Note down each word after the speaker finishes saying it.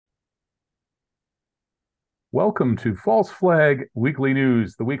Welcome to False Flag Weekly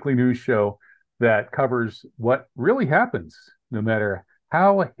News, the weekly news show that covers what really happens, no matter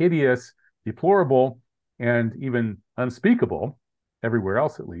how hideous, deplorable, and even unspeakable, everywhere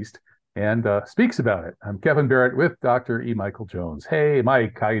else at least, and speaks about it. I'm Kevin Barrett with Dr. E. Michael Jones. Hey,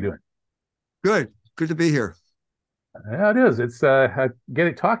 Mike, how you doing? Good. Good to be here. Yeah, it is. It's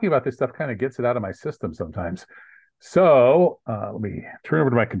talking about this stuff kind of gets it out of my system sometimes. So let me turn over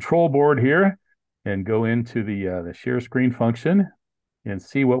to my control board here and go into the share screen function and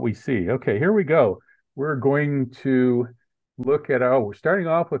see what we see. Okay, here we go. We're going to look at we're starting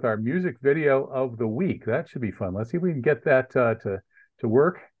off with our music video of the week. That should be fun. Let's see if we can get that to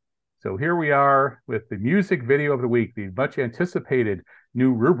work. So here we are with the music video of the week, the much anticipated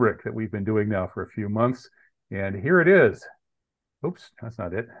new rubric that we've been doing now for a few months. And here it is. Oops, that's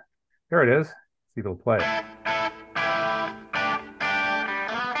not it. There it is. See if it'll play.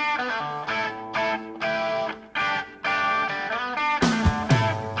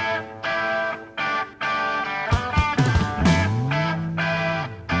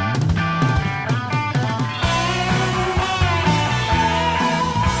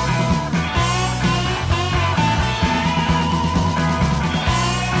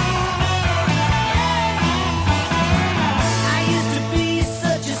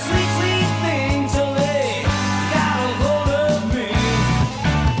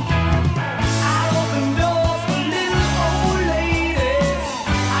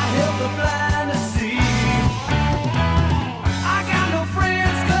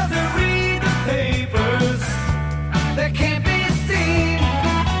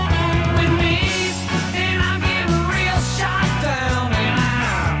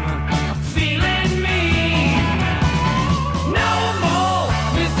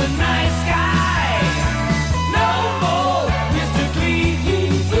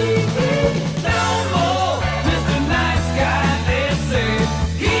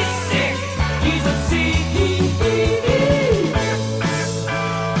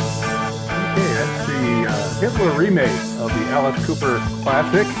 Hitler remake of the Alice Cooper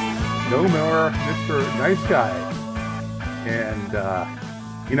classic, No More Mr. Nice Guy.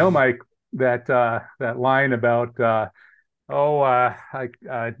 And Mike, that line about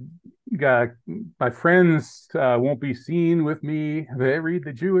my friends won't be seen with me. They read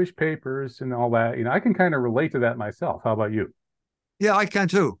the Jewish papers and all that. I can kind of relate to that myself. How about you? Yeah, I can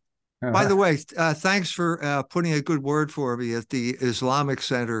too. By Uh, the way, thanks for putting a good word for me at the Islamic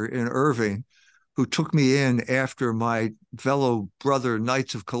Center in Irving, who took me in after my fellow brother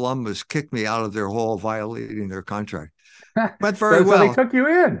Knights of Columbus kicked me out of their hall, violating their contract. Went very so they well. took you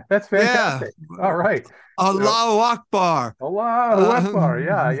in. That's Yeah. fantastic. All right. So Allahu Akbar. Allahu Akbar.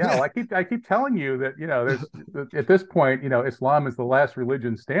 Yeah, yeah. Well, I keep telling you that there's at this point Islam is the last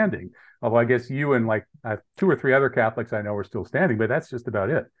religion standing. Although I guess you and like two or three other Catholics I know are still standing, but that's just about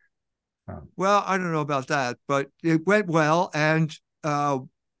it. Well, I don't know about that, but it went well. And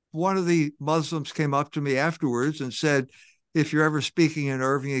one of the Muslims came up to me afterwards and said, if you're ever speaking in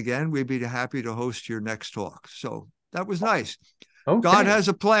Irving again, we'd be happy to host your next talk. So that was nice. God Okay. has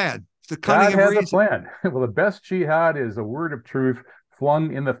a plan. The cunning God of has a reason. plan. Well, the best jihad is a word of truth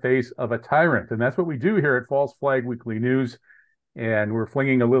flung in the face of a tyrant. And that's what we do here at False Flag Weekly News. And we're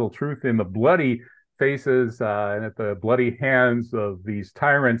flinging a little truth in the bloody faces and at the bloody hands of these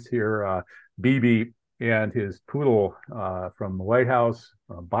tyrants here, Bibi and his poodle from the White House,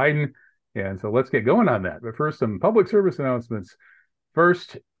 Biden. And so let's get going on that. But first, some public service announcements.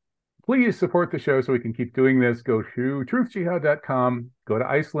 First, please support the show so we can keep doing this. Go to truthjihad.com, go to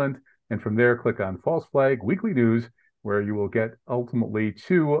Iceland, and from there, click on False Flag Weekly News, where you will get ultimately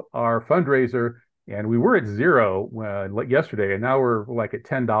to our fundraiser. And we were at zero yesterday, and now we're like at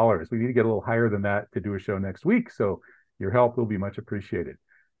 $10. We need to get a little higher than that to do a show next week. So your help will be much appreciated.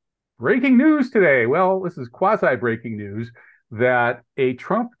 Breaking news today. Well, this is quasi-breaking news that a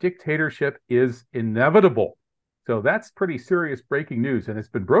Trump dictatorship is inevitable. So that's pretty serious breaking news, and it's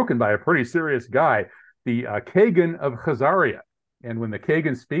been broken by a pretty serious guy, the Kagan of Khazaria. And when the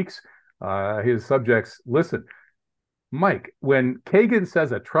Kagan speaks, his subjects listen. Mike, when Kagan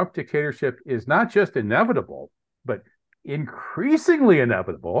says a Trump dictatorship is not just inevitable, but increasingly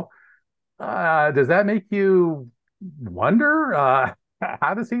inevitable, does that make you wonder?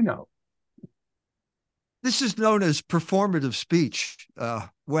 How does he know? This is known as performative speech.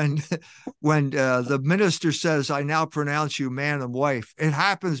 When when the minister says, "I now pronounce you man and wife," it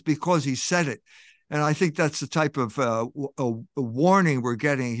happens because he said it, and I think that's the type of a warning we're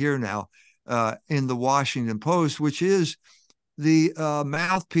getting here now in the Washington Post, which is the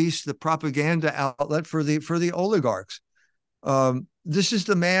mouthpiece, the propaganda outlet for the oligarchs. This is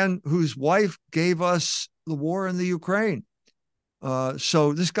the man whose wife gave us the war in the Ukraine.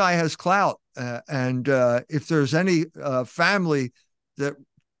 So this guy has clout. And if there's any family that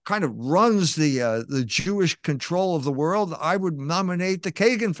kind of runs the Jewish control of the world, I would nominate the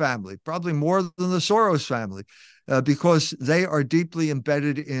Kagan family, probably more than the Soros family, because they are deeply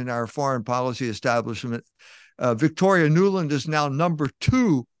embedded in our foreign policy establishment. Victoria Nuland is now number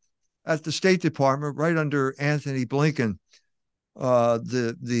 2 at the State Department, right under Anthony Blinken,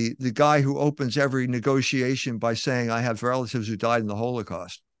 the guy who opens every negotiation by saying, I have relatives who died in the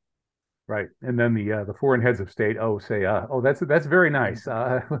Holocaust. Right. And then the foreign heads of state, say, that's very nice.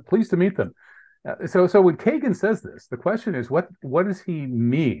 Pleased to meet them. So when Kagan says this, the question is, what does he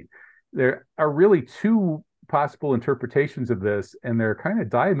mean? There are really 2 possible interpretations of this, and they're kind of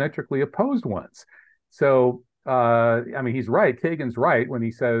diametrically opposed ones. So, I mean, he's right. Kagan's right when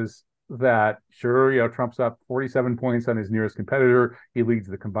he says that, sure, Trump's up 47 points on his nearest competitor. He leads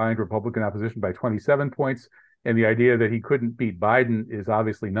the combined Republican opposition by 27 points. And the idea that he couldn't beat Biden is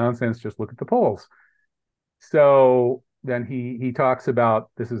obviously nonsense. Just look at the polls. So then he talks about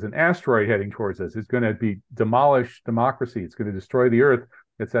this is an asteroid heading towards us. It's going to demolish democracy. It's going to destroy the earth,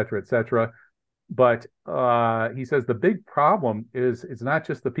 et cetera, et cetera. But he says the big problem is it's not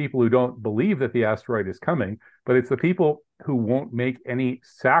just the people who don't believe that the asteroid is coming, but it's the people who won't make any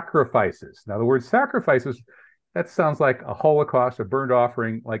sacrifices. Now, the word sacrifices, that sounds like a Holocaust, a burnt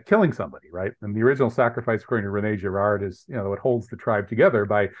offering, like killing somebody, right? And the original sacrifice, according to Rene Girard, is, it holds the tribe together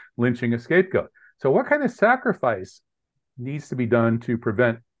by lynching a scapegoat. So what kind of sacrifice needs to be done to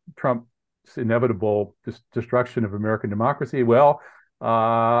prevent Trump's inevitable destruction of American democracy? Well,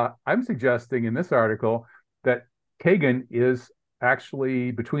 I'm suggesting in this article that Kagan is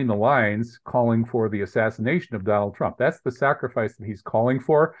actually, between the lines, calling for the assassination of Donald Trump. That's the sacrifice that he's calling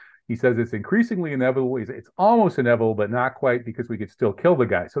for. He says it's increasingly inevitable. It's almost inevitable, but not quite, because we could still kill the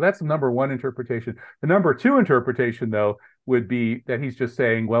guy. So that's the number 1 interpretation. The number 2 interpretation, though, would be that he's just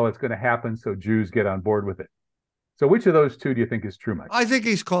saying, well, it's going to happen, so Jews get on board with it. So which of those 2 do you think is true, Mike? I think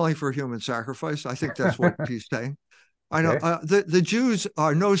he's calling for human sacrifice. I think that's what he's saying. I know the Jews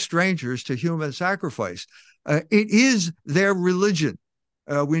are no strangers to human sacrifice. It is their religion.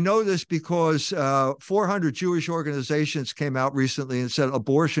 We know this because 400 Jewish organizations came out recently and said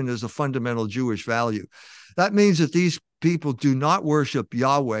abortion is a fundamental Jewish value. That means that these people do not worship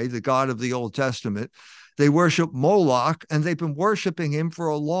Yahweh, the God of the Old Testament. They worship Moloch, and they've been worshiping him for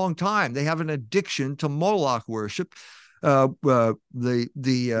a long time. They have an addiction to Moloch worship. The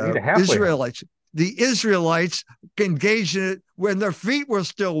Israelites engaged in it when their feet were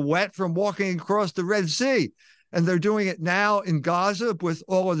still wet from walking across the Red Sea. And they're doing it now in Gaza with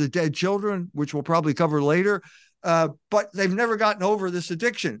all of the dead children, which we'll probably cover later. But they've never gotten over this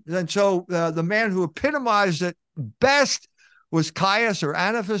addiction. And so the man who epitomized it best was Caius or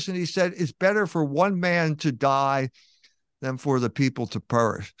Anaphas, and he said, it's better for one man to die than for the people to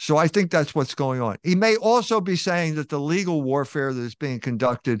perish. So I think that's what's going on. He may also be saying that the legal warfare that is being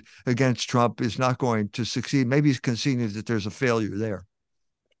conducted against Trump is not going to succeed. Maybe he's conceding that there's a failure there.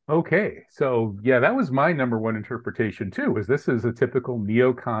 Okay, so yeah, that was my number 1 interpretation too, is this is a typical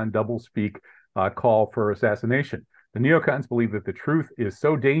neocon doublespeak call for assassination. The neocons believe that the truth is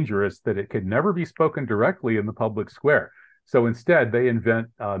so dangerous that it could never be spoken directly in the public square. So instead, they invent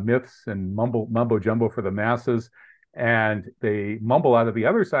myths and mumbo jumbo for the masses, and they mumble out of the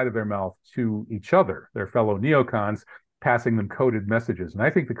other side of their mouth to each other, their fellow neocons, passing them coded messages. And I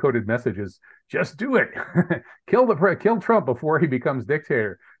think the coded message is, just do it. Kill Trump before he becomes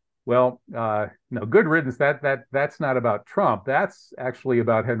dictator. Well, no, good riddance. That's not about Trump. That's actually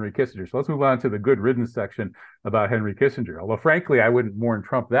about Henry Kissinger. So let's move on to the good riddance section about Henry Kissinger. Although, frankly, I wouldn't mourn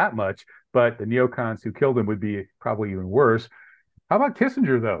Trump that much, but the neocons who killed him would be probably even worse. How about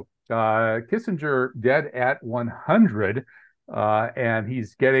Kissinger, though? Kissinger dead at 100, and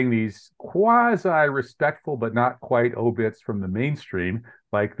he's getting these quasi-respectful but not quite obits from the mainstream,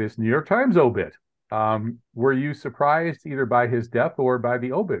 like this New York Times obit. Were you surprised either by his death or by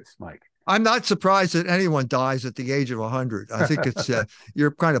the obits, Mike? I'm not surprised that anyone dies at the age of 100. I think it's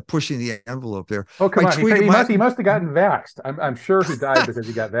you're kind of pushing the envelope there. Oh, come on. He must have gotten vaxxed. I'm sure he died because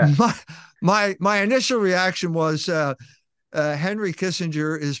he got vaxxed. My initial reaction was Henry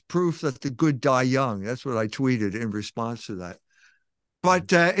Kissinger is proof that the good die young. That's what I tweeted in response to that.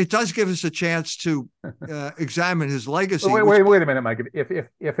 But it does give us a chance to examine his legacy. Wait a minute, Mike.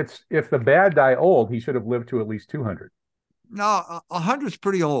 If the bad die old, he should have lived to at least 200. No, 100 is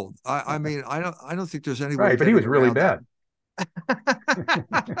pretty old. I mean, I don't think there's any way. Right, but he was really bad.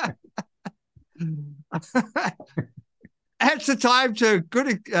 That's a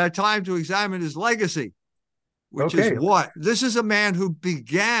good time to examine his legacy, which is what? This is a man who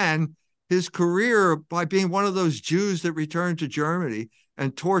began his career by being one of those Jews that returned to Germany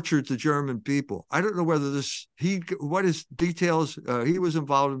and tortured the German people. I don't know whether what his details he was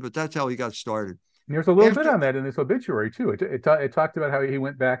involved in, but that's how he got started. There's a little bit on that in this obituary too. It talked about how he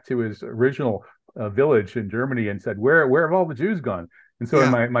went back to his original village in Germany and said, where have all the Jews gone? And so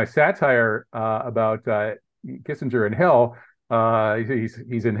Yeah. in my satire about Kissinger in hell,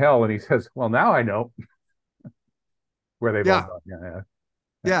 he's in hell, and he says, "Well, now I know where they've all Yeah. gone." Yeah.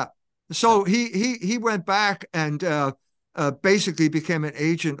 Yeah. So he went back and basically became an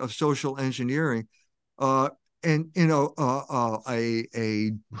agent of social engineering. And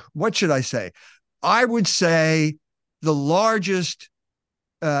a what should I say? I would say the largest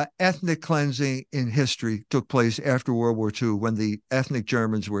ethnic cleansing in history took place after World War II, when the ethnic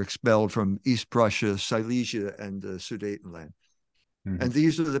Germans were expelled from East Prussia, Silesia, and the Sudetenland. Mm-hmm. And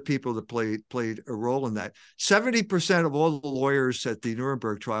these are the people that played a role in that. 70% of all the lawyers at the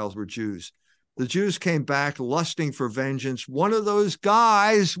Nuremberg trials were Jews. The Jews came back lusting for vengeance. One of those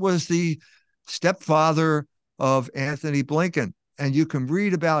guys was the stepfather of Anthony Blinken. And you can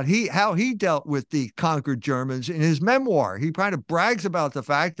read about how he dealt with the conquered Germans in his memoir. He kind of brags about the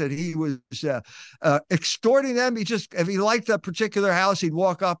fact that he was extorting them. If he liked that particular house, he'd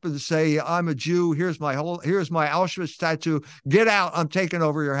walk up and say, "I'm a Jew. Here's my Auschwitz tattoo. Get out. I'm taking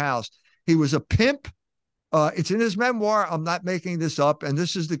over your house." He was a pimp. It's in his memoir. I'm not making this up. And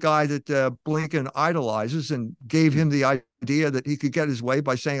this is the guy that Blinken idolizes and gave him the idea that he could get his way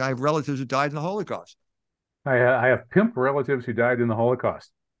by saying, "I have relatives who died in the Holocaust." I have pimp relatives who died in the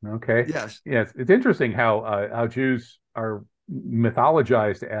Holocaust. Okay. Yes. Yes, it's interesting how Jews are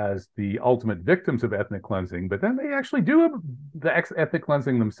mythologized as the ultimate victims of ethnic cleansing, but then they actually do the ethnic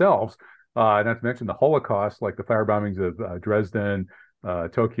cleansing themselves. Not to mention the Holocaust, like the fire bombings of Dresden,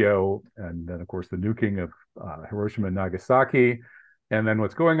 Tokyo, and then of course the nuking of Hiroshima and Nagasaki, and then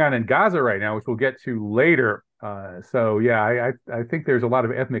what's going on in Gaza right now, which we'll get to later. So yeah, I think there's a lot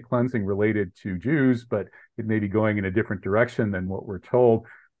of ethnic cleansing related to Jews, but it may be going in a different direction than what we're told.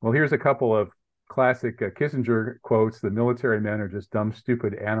 Well, here's a couple of classic Kissinger quotes: "The military men are just dumb,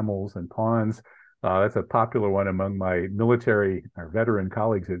 stupid animals and pawns." That's a popular one among my military or veteran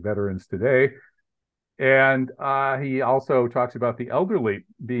colleagues at Veterans Today. And he also talks about the elderly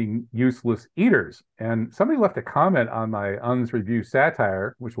being useless eaters. And somebody left a comment on my UN's review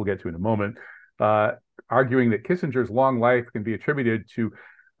satire, which we'll get to in a moment, arguing that Kissinger's long life can be attributed to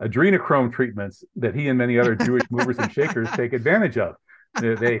adrenochrome treatments that he and many other Jewish movers and shakers take advantage of.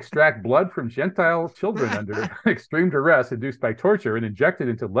 They extract blood from Gentile children under extreme duress induced by torture and inject it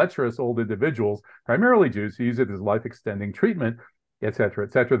into lecherous old individuals, primarily Jews, who use it as life-extending treatment, et cetera,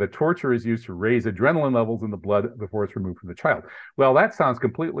 et cetera. The torture is used to raise adrenaline levels in the blood before it's removed from the child. Well, that sounds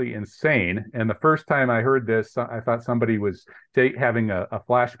completely insane. And the first time I heard this, I thought somebody was having a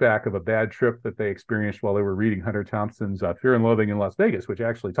flashback of a bad trip that they experienced while they were reading Hunter Thompson's Fear and Loathing in Las Vegas, which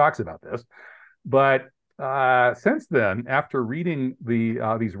actually talks about this. But since then, after reading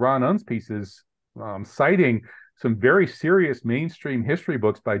these Ron Unz pieces, citing some very serious mainstream history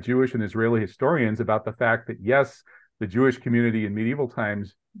books by Jewish and Israeli historians about the fact that, yes, the Jewish community in medieval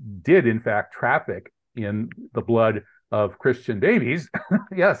times did, in fact, traffic in the blood of Christian babies.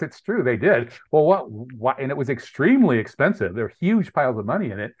 Yes, it's true, they did. Well, what? And it was extremely expensive. There were huge piles of money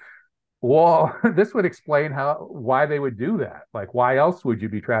in it. Well, this would explain why they would do that. Like, why else would you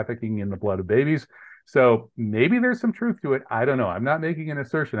be trafficking in the blood of babies? So maybe there's some truth to it. I don't know. I'm not making an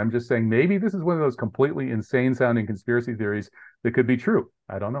assertion. I'm just saying maybe this is one of those completely insane sounding conspiracy theories that could be true.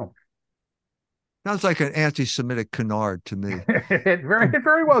 I don't know. Sounds like an anti-Semitic canard to me. It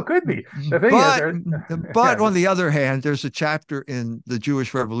very well could be. The thing but on the other hand, there's a chapter in the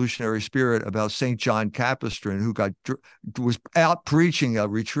Jewish Revolutionary Spirit about St. John Capistran, who was out preaching a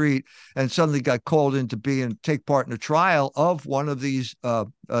retreat and suddenly got called in to take part in a trial of one of these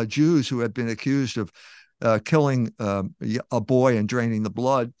Jews who had been accused of killing a boy and draining the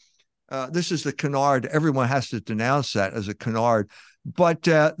blood. This is the canard. Everyone has to denounce that as a canard. But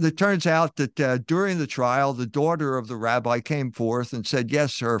it turns out that during the trial, the daughter of the rabbi came forth and said,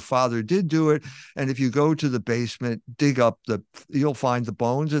 yes, her father did do it. And if you go to the basement, you'll find the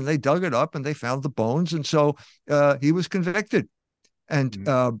bones. And they dug it up and they found the bones. And so he was convicted.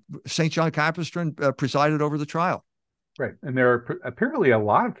 And St. John Capistran presided over the trial. Right. And there are apparently a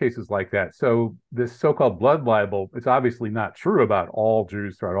lot of cases like that. So this so-called blood libel, it's obviously not true about all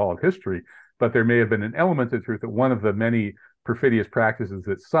Jews throughout all of history, but there may have been an element of truth that one of the many perfidious practices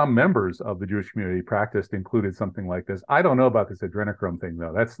that some members of the Jewish community practiced included something like this. I don't know about this adrenochrome thing,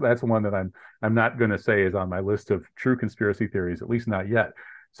 though. That's one that I'm not going to say is on my list of true conspiracy theories, at least not yet.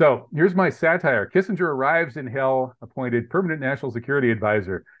 So here's my satire. Kissinger arrives in hell, appointed permanent national security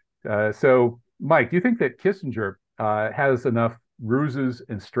advisor. So, Mike, do you think that Kissinger has enough ruses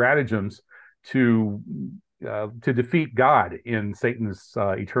and stratagems to defeat God in Satan's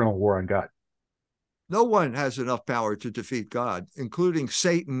eternal war on God? No one has enough power to defeat God, including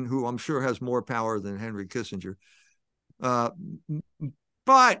Satan, who I'm sure has more power than Henry Kissinger. Uh,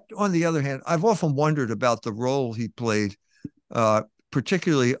 but on the other hand, I've often wondered about the role he played,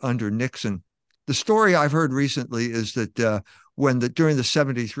 particularly under Nixon. The story I've heard recently is that during the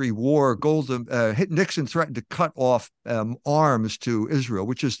 '73 war, Nixon threatened to cut off arms to Israel,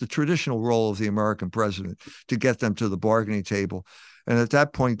 which is the traditional role of the American president, to get them to the bargaining table. And at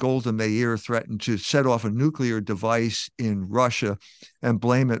that point, Golda Meir threatened to set off a nuclear device in Russia and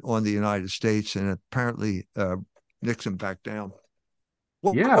blame it on the United States. And apparently, Nixon backed down.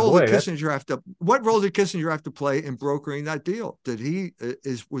 What Yeah, role boy, did Kissinger have to? What role did Kissinger have to play in brokering that deal?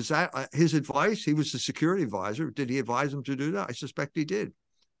 Was that his advice? He was the security advisor. Did he advise him to do that? I suspect he did.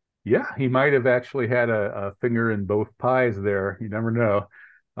 yeah, he might have actually had a finger in both pies there. You never know.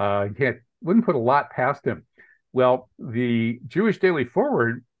 Wouldn't put a lot past him. Well, the Jewish Daily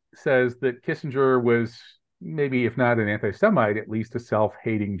Forward says that Kissinger was maybe, if not an anti-Semite, at least a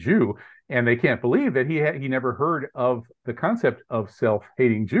self-hating Jew. And they can't believe that he never heard of the concept of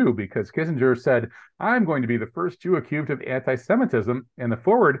self-hating Jew, because Kissinger said, "I'm going to be the first Jew accused of anti-Semitism." And the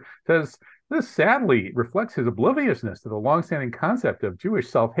Forward says this sadly reflects his obliviousness to the longstanding concept of Jewish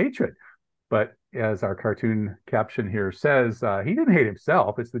self-hatred. But as our cartoon caption here says, he didn't hate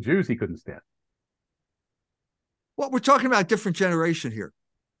himself. It's the Jews he couldn't stand. Well, we're talking about a different generation here.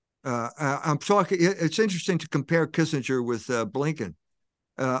 I'm talking. It's interesting to compare Kissinger with Blinken.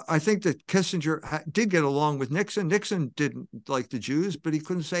 I think that Kissinger did get along with Nixon. Nixon didn't like the Jews, but he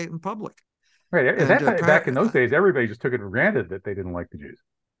couldn't say it in public. Right. Back in those days, everybody just took it for granted that they didn't like the Jews.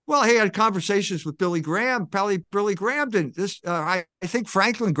 Well, he had conversations with Billy Graham. Probably Billy Graham didn't. I think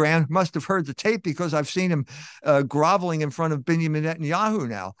Franklin Graham must have heard the tape, because I've seen him groveling in front of Benjamin Netanyahu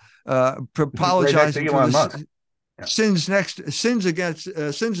now, apologizing right for the sins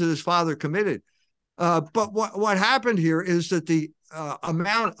that his father committed. But what happened here is that the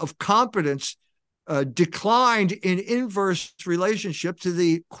amount of competence declined in inverse relationship to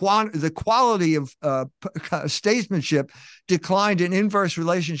the quality of statesmanship declined in inverse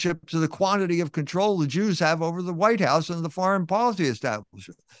relationship to the quantity of control the Jews have over the White House and the foreign policy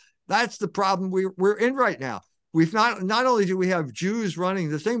establishment. That's the problem we're in right now. We've not only do we have Jews running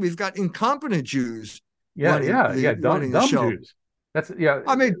the thing, we've got incompetent Jews running the show. Jews.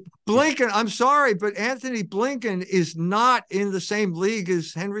 I mean, Blinken, I'm sorry, but Anthony Blinken is not in the same league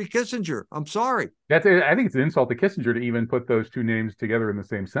as Henry Kissinger. I'm sorry. I think it's an insult to Kissinger to even put those two names together in the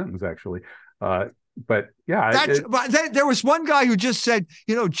same sentence, actually. But yeah. There was one guy who just said,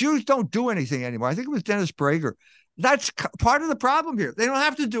 Jews don't do anything anymore. I think it was Dennis Prager. That's part of the problem here. They don't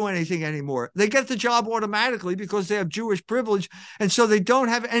have to do anything anymore. They get the job automatically because they have Jewish privilege, and so they don't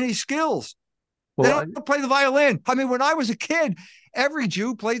have any skills. Well, they don't play the violin. I mean, when I was a kid, every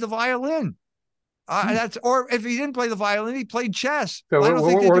Jew played the violin. Or if he didn't play the violin, he played chess. So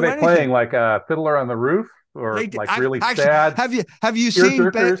were they playing like a Fiddler on the Roof, or really sad? Have you seen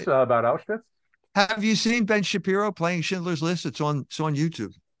about Auschwitz? Have you seen Ben Shapiro playing Schindler's List? It's on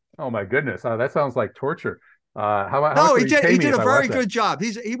YouTube. Oh my goodness, that sounds like torture. He did a very good job.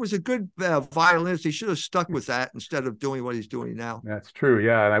 He was a good violinist. He should have stuck with that instead of doing what he's doing now. That's true.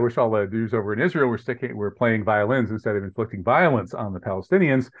 Yeah, and I wish all the Jews over in Israel were playing violins instead of inflicting violence on the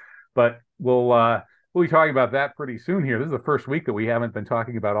Palestinians. But we'll be talking about that pretty soon here. This is the first week that we haven't been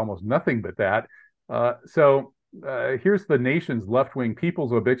talking about almost nothing but that. So here's the nation's left-wing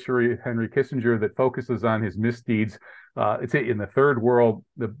people's obituary of Henry Kissinger that focuses on his misdeeds. It's in the third world.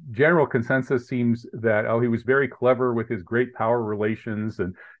 The general consensus seems that, he was very clever with his great power relations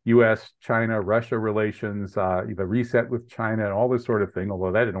and U.S., China, Russia relations, the reset with China and all this sort of thing,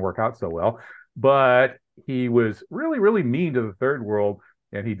 although that didn't work out so well. But he was really, really mean to the third world,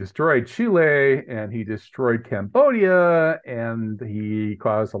 and he destroyed Chile, and he destroyed Cambodia, and he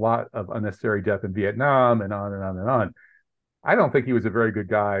caused a lot of unnecessary death in Vietnam, and on and on and on. I don't think he was a very good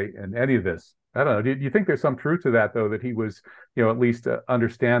guy in any of this. I don't know. Do you think there's some truth to that, though, that he was, at least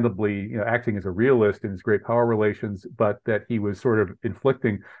understandably, acting as a realist in his great power relations, but that he was sort of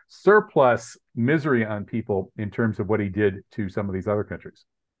inflicting surplus misery on people in terms of what he did to some of these other countries?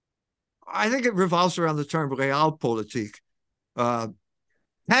 I think it revolves around the term realpolitik.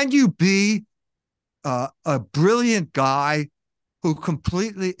 Can you be a brilliant guy who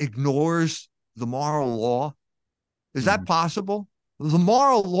completely ignores the moral law? Is that possible? The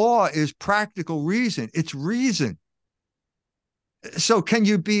moral law is practical reason. It's reason. So can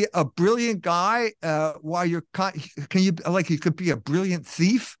you be a brilliant guy while you could be a brilliant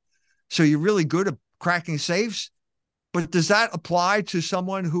thief So you're really good at cracking safes. But does that apply to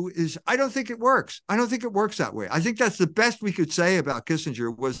someone who is, I don't think it works. I don't think it works that way. I think that's the best we could say about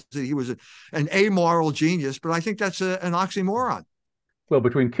Kissinger, was that he was an amoral genius, but I think that's an oxymoron. Well,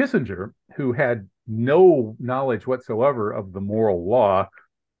 between Kissinger, who had no knowledge whatsoever of the moral law,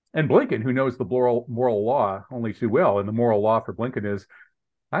 and Blinken, who knows the moral law only too well, and the moral law for Blinken is,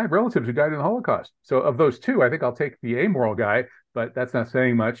 I have relatives who died in the Holocaust. So of those two, I think I'll take the amoral guy, but that's not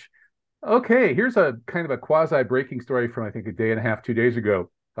saying much. Okay, here's a kind of a quasi-breaking story from, I think, a day and a half, 2 days ago.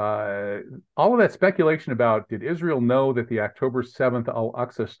 All of that speculation about, did Israel know that the October 7th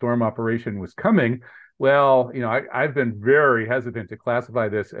Al-Aqsa storm operation was coming? Well, I've been very hesitant to classify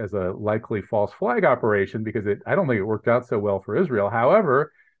this as a likely false flag operation because I don't think it worked out so well for Israel.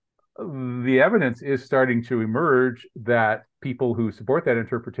 However, the evidence is starting to emerge that people who support that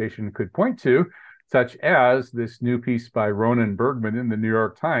interpretation could point to, such as this new piece by Ronan Bergman in the New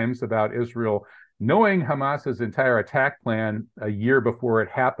York Times about Israel knowing Hamas's entire attack plan a year before it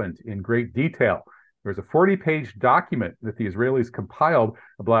happened in great detail. There's a 40-page document that the Israelis compiled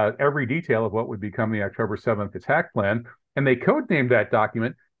about every detail of what would become the October 7th attack plan, and they codenamed that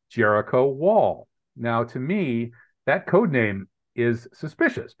document Jericho Wall. Now, to me, that codename is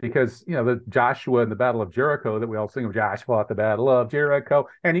suspicious because, the Joshua and the Battle of Jericho that we all sing of, Joshua fought the Battle of Jericho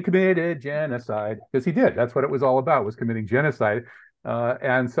and he committed genocide, because he did. That's what it was all about, was committing genocide.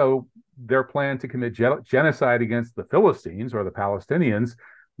 And so their plan to commit genocide against the Philistines or the Palestinians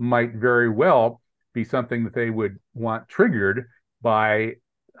might very well be something that they would want triggered by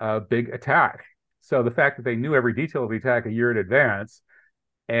a big attack. So the fact that they knew every detail of the attack a year in advance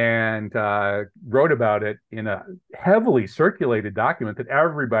and wrote about it in a heavily circulated document that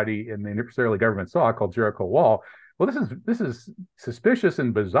everybody in the Israeli government saw, called Jericho Wall. Well, this is suspicious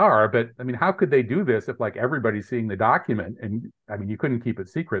and bizarre, but I mean, how could they do this if everybody's seeing the document? And I mean, you couldn't keep it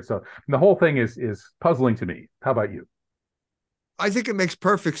secret. So the whole thing is puzzling to me. How about you? I think it makes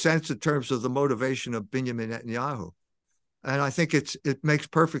perfect sense in terms of the motivation of Benjamin Netanyahu. And I think it makes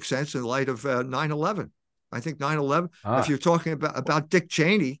perfect sense in light of 9/11. I think 9/11, if you're talking about Dick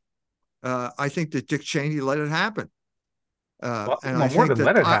Cheney, I think that Dick Cheney let it happen. And I think that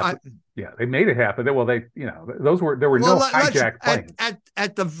let it happen. They made it happen. Well, there were no hijacked planes.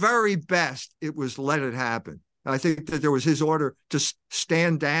 At the very best, it was let it happen. I think that there was his order to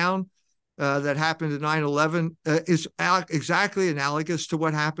stand down that happened in 9/11 is exactly analogous to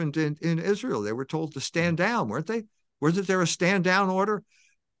what happened in Israel. They were told to stand down, weren't they? Wasn't there a stand down order?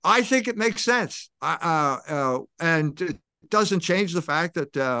 I think it makes sense. And it doesn't change the fact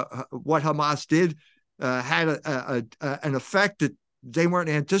that what Hamas did had an effect that they weren't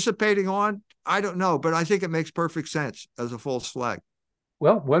anticipating on. I don't know, but I think it makes perfect sense as a false flag.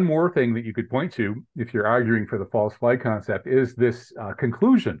 Well, one more thing that you could point to, if you're arguing for the false flag concept, is this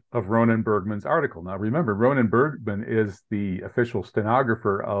conclusion of Ronan Bergman's article. Now, remember, Ronan Bergman is the official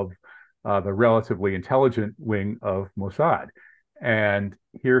stenographer of the relatively intelligent wing of Mossad. And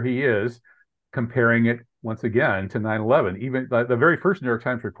here he is comparing it once again to 9/11. Even the very first New York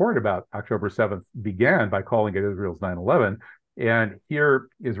Times report about October 7th began by calling it Israel's 9/11. And here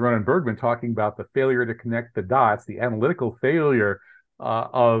is Ronan Bergman talking about the failure to connect the dots, the analytical failure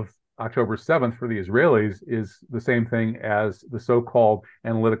of October 7th for the Israelis is the same thing as the so-called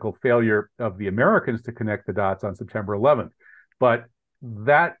analytical failure of the Americans to connect the dots on September 11th. But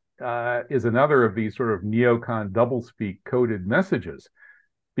that is another of these sort of neocon doublespeak coded messages,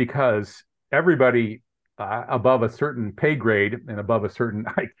 because everybody above a certain pay grade and above a certain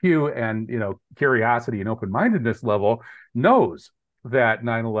IQ and curiosity and open-mindedness level knows that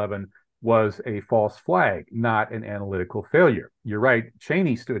 9/11 was a false flag, not an analytical failure. You're right.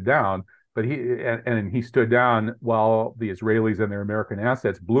 Cheney stood down, but he stood down while the Israelis and their American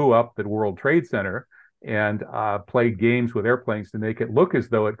assets blew up the World Trade Center and played games with airplanes to make it look as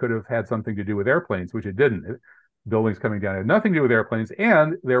though it could have had something to do with airplanes, which it didn't. Buildings coming down had nothing to do with airplanes,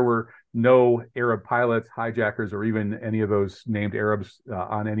 and there were no Arab pilots, hijackers, or even any of those named Arabs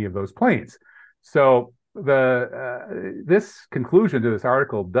on any of those planes. So this conclusion to this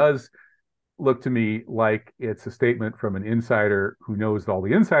article does look to me like it's a statement from an insider who knows that all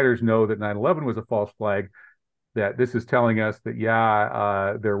the insiders know that 9/11 was a false flag, that this is telling us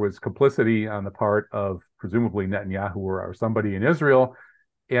that, there was complicity on the part of presumably Netanyahu or somebody in Israel.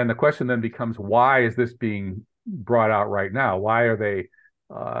 And the question then becomes, why is this being brought out right now? Why are they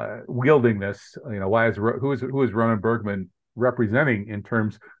wielding this? Who is Ronan Bergman representing in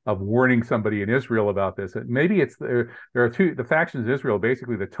terms of warning somebody in Israel about this? Maybe it's there are the factions in Israel,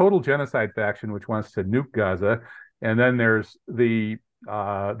 basically the total genocide faction, which wants to nuke Gaza, and then there's the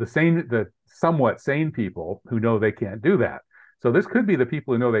somewhat sane people who know they can't do that. So this could be the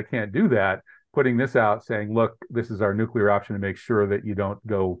people who know they can't do that, putting this out, saying, "Look, this is our nuclear option to make sure that you don't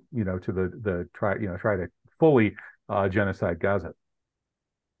go, to the try to fully genocide Gaza."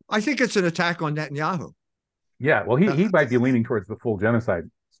 I think it's an attack on Netanyahu. Yeah, well, he might be leaning towards the full genocide.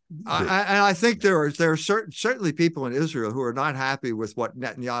 I think there are certainly people in Israel who are not happy with what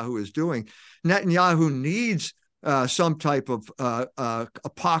Netanyahu is doing. Netanyahu needs some type of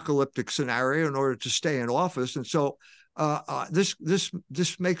apocalyptic scenario in order to stay in office, and so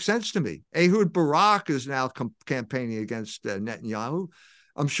this makes sense to me. Ehud Barak is now campaigning against Netanyahu.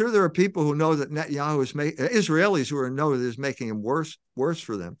 I'm sure there are people who know that Netanyahu is Israelis who know that is making him worse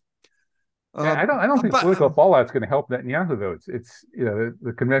for them. I don't think political fallout is going to help Netanyahu, though. It's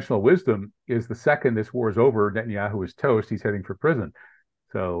the conventional wisdom is the second this war is over, Netanyahu is toast. He's heading for prison.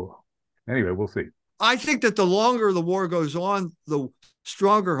 So anyway, we'll see. I think that the longer the war goes on, the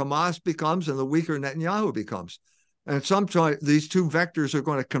stronger Hamas becomes and the weaker Netanyahu becomes. And sometimes these two vectors are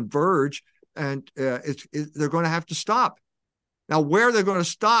going to converge, and they're going to have to stop. Now, where they're going to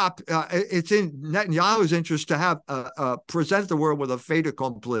stop, it's in Netanyahu's interest to have present the world with a fait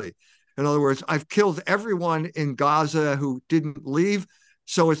accompli. In other words, I've killed everyone in Gaza who didn't leave,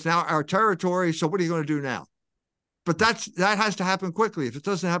 so it's now our territory. So what are you going to do now? But that has to happen quickly. If it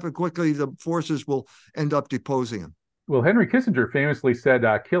doesn't happen quickly, the forces will end up deposing him. Well, Henry Kissinger famously said,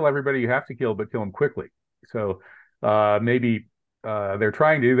 "Kill everybody you have to kill, but kill them quickly." So maybe they're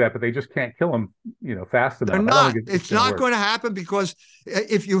trying to do that, but they just can't kill them, fast enough. They're not. It's not going to happen, because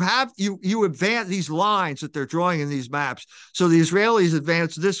if you have you advance these lines that they're drawing in these maps. So the Israelis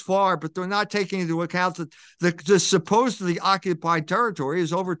advance this far, but they're not taking into account that the supposedly occupied territory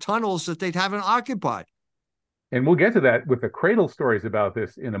is over tunnels that they haven't occupied. And we'll get to that with the cradle stories about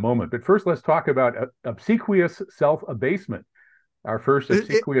this in a moment. But first, let's talk about obsequious self-abasement. Our first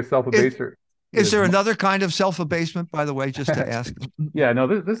obsequious self-abaser. Is there another kind of self-abasement, by the way, just to ask? Yeah, no,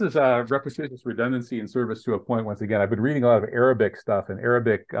 this is repetitious redundancy in service to a point. Once again, I've been reading a lot of Arabic stuff, and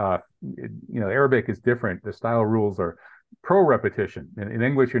Arabic, Arabic is different. The style rules are pro-repetition. In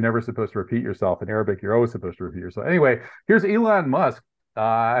English, you're never supposed to repeat yourself. In Arabic, you're always supposed to repeat yourself. Anyway, here's Elon Musk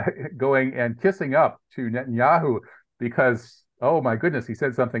going and kissing up to Netanyahu because, oh my goodness, he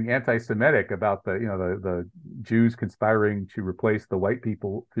said something anti-Semitic about the Jews conspiring to replace the white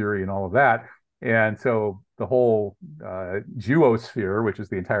people theory and all of that. And so the whole Jewosphere, which is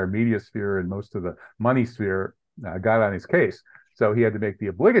the entire media sphere and most of the money sphere, got on his case. So he had to make the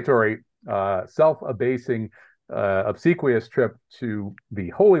obligatory self-abasing, obsequious trip to the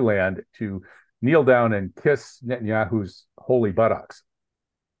Holy Land to kneel down and kiss Netanyahu's holy buttocks.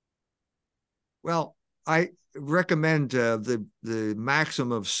 Well, I recommend the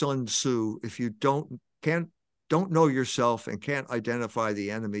maxim of Sun Tzu: if you don't know yourself and can't identify the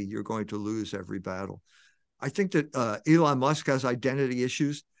enemy, you're going to lose every battle. I think that Elon Musk has identity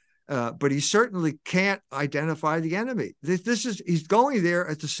issues, but he certainly can't identify the enemy. He's going there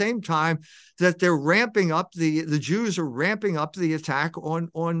at the same time that they're ramping up the Jews are ramping up the attack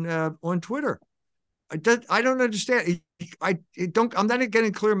on Twitter. I don't understand. I'm not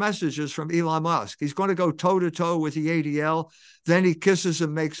getting clear messages from Elon Musk. He's going to go toe to toe with the ADL. Then he kisses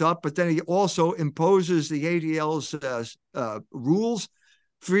and makes up, but then he also imposes the ADL's rules,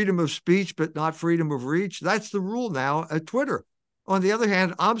 freedom of speech, but not freedom of reach. That's the rule now at Twitter. On the other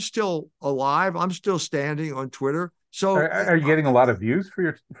hand, I'm still alive. I'm still standing on Twitter. So are you getting a lot of views for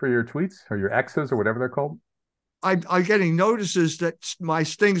your tweets or your X's or whatever they're called? I'm getting notices that my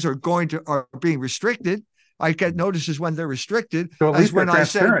stings are being restricted. I get notices when they're restricted. So at least when they're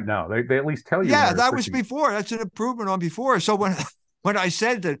transparent now. They at least tell you. Yeah, that was before. That's an improvement on before. So when I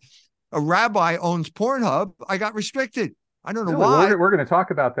said that a rabbi owns Pornhub, I got restricted. I don't know why. We're going to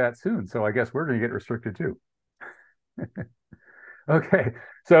talk about that soon. So I guess we're going to get restricted too. Okay.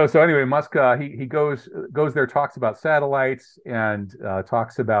 So anyway, Musk he goes there, talks about satellites, and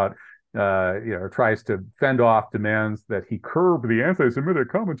talks about tries to fend off demands that he curb the anti-Semitic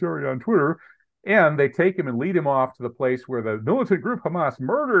commentary on Twitter. And they take him and lead him off to the place where the militant group Hamas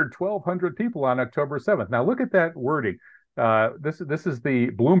murdered 1,200 people on October 7th. Now look at that wording. This is the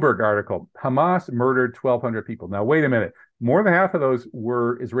Bloomberg article. Hamas murdered 1,200 people. Now wait a minute. More than half of those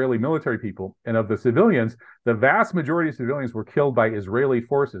were Israeli military people, and of the civilians, the vast majority of civilians were killed by Israeli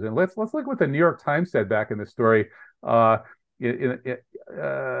forces. And let's look what the New York Times said back in the story. Where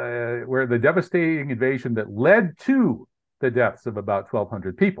the devastating invasion that led to the deaths of about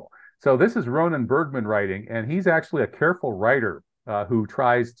 1,200 people. So this is Ronan Bergman writing, and he's actually a careful writer who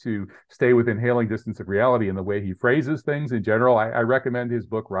tries to stay within hailing distance of reality in the way he phrases things in general. I recommend his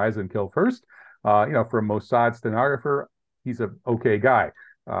book, Rise and Kill First. For a Mossad stenographer, he's an okay guy.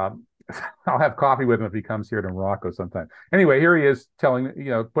 I'll have coffee with him if he comes here to Morocco sometime. Anyway, here he is telling,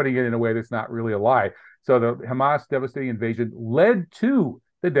 putting it in a way that's not really a lie. So the Hamas devastating invasion led to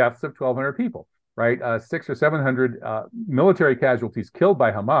the deaths of 1,200 people, right? 600 or 700 military casualties killed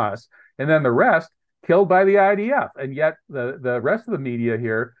by Hamas, and then the rest killed by the IDF. And yet the rest of the media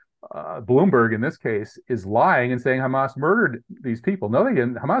here, Bloomberg in this case, is lying and saying Hamas murdered these people. No, they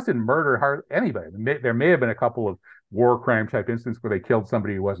didn't. Hamas didn't murder anybody. There may have been a couple of war crime type instances where they killed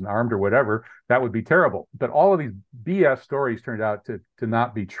somebody who wasn't armed or whatever. That would be terrible. But all of these BS stories turned out to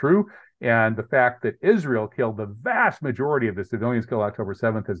not be true. And the fact that Israel killed the vast majority of the civilians killed October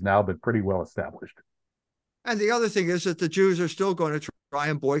 7th has now been pretty well established. And the other thing is that the Jews are still going to try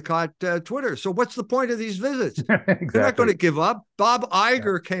and boycott Twitter. So what's the point of these visits? Exactly. They're not going to give up. Bob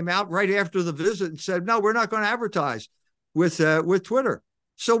Iger came out right after the visit and said, no, we're not going to advertise with Twitter.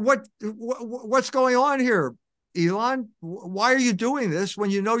 So what's going on here, Elon? Why are you doing this when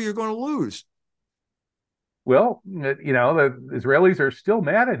you know you're going to lose? Well, the Israelis are still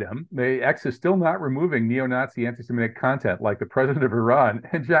mad at him. The X is still not removing neo-Nazi anti-Semitic content like the president of Iran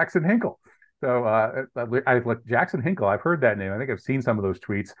and Jackson Hinkle. So Jackson Hinkle, I've heard that name. I think I've seen some of those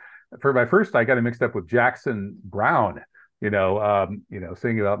tweets. For my first, I got it mixed up with Jackson Brown,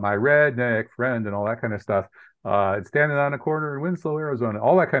 singing about my redneck friend and all that kind of stuff. It's standing on a corner in Winslow, Arizona,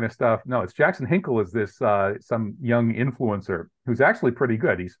 all that kind of stuff. No, it's Jackson Hinkle is this some young influencer who's actually pretty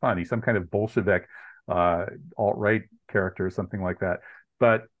good. He's fun. He's some kind of Bolshevik alt-right character or something like that.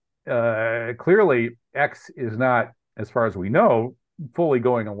 But clearly X is not, as far as we know, fully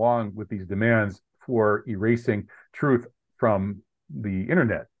going along with these demands for erasing truth from the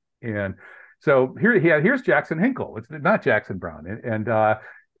internet. And so here's Jackson Hinkle. It's not Jackson Brown. And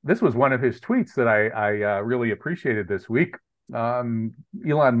this was one of his tweets that I really appreciated this week. Elon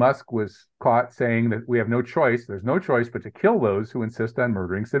Musk was caught saying that we have no choice. There's no choice but to kill those who insist on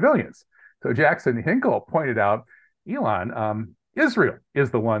murdering civilians. So Jackson Hinkle pointed out, Elon, Israel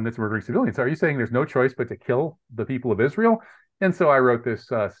is the one that's murdering civilians. Are you saying there's no choice but to kill the people of Israel? And so I wrote this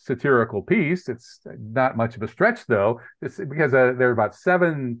satirical piece. It's not much of a stretch, though. It's because there are about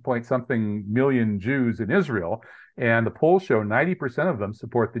 7-point-something million Jews in Israel, and the polls show 90% of them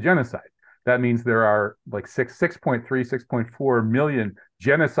support the genocide. That means there are like 6.3, 6.4 million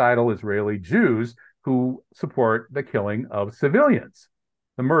genocidal Israeli Jews who support the killing of civilians,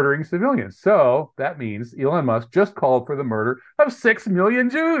 the murdering civilians. So that means Elon Musk just called for the murder of 6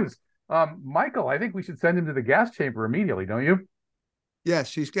 million Jews. Michael, I think we should send him to the gas chamber immediately, don't you?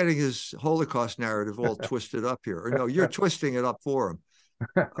 Yes, he's getting his Holocaust narrative all twisted up here. Or no, you're twisting it up for him.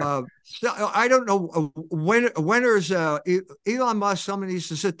 So I don't know when is Elon Musk. Someone needs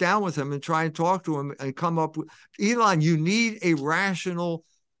to sit down with him and try and talk to him and come up with, Elon, you need a rational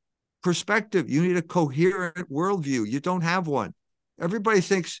perspective. You need a coherent worldview. You don't have one. Everybody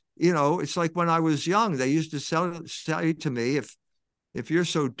thinks, it's like when I was young, they used to say to me, if you're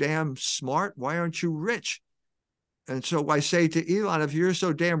so damn smart, why aren't you rich? And so I say to Elon, if you're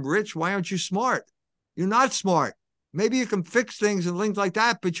so damn rich, why aren't you smart? You're not smart. Maybe you can fix things and things like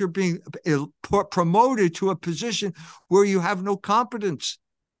that, but you're being promoted to a position where you have no competence.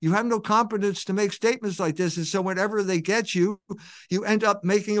 You have no competence to make statements like this. And so whenever they get you, you end up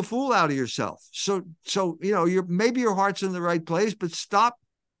making a fool out of yourself. So maybe your heart's in the right place, but stop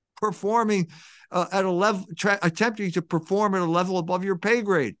performing at a level, attempting to perform at a level above your pay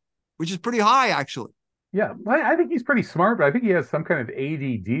grade, which is pretty high, actually. Yeah, I think he's pretty smart, but I think he has some kind of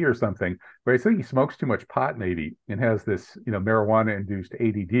ADD or something. Where I think he smokes too much pot, maybe, and has this, marijuana-induced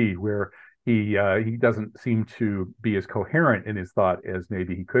ADD, where he doesn't seem to be as coherent in his thought as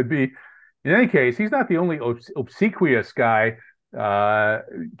maybe he could be. In any case, he's not the only obsequious guy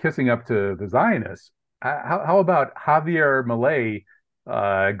kissing up to the Zionists. How about Javier Milei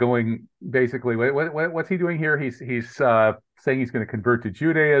going basically? What's he doing here? He's saying he's going to convert to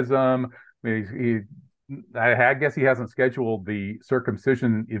Judaism. I mean, I guess he hasn't scheduled the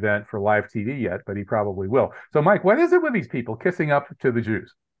circumcision event for live TV yet, but he probably will. So, Mike, what is it with these people kissing up to the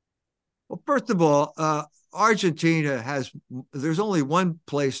Jews? Well, first of all, Argentina there's only one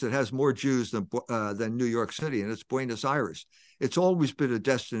place that has more Jews than New York City, and it's Buenos Aires. It's always been a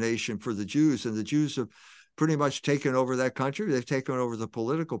destination for the Jews, and the Jews have pretty much taken over that country. They've taken over the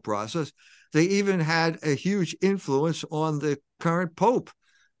political process. They even had a huge influence on the current Pope.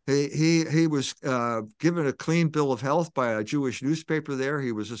 He was given a clean bill of health by a Jewish newspaper there.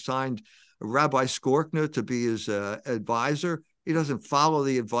 He was assigned Rabbi Skorkna to be his advisor. He doesn't follow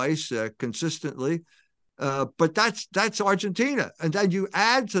the advice consistently, but that's Argentina. And then you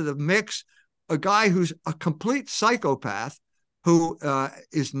add to the mix a guy who's a complete psychopath, who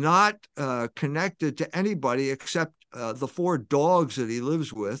is not connected to anybody except the 4 dogs that he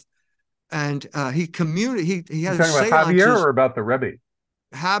lives with. and he You has talking about Javier seances. or about the Rebbe?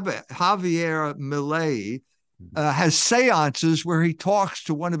 Javier Milei has seances where he talks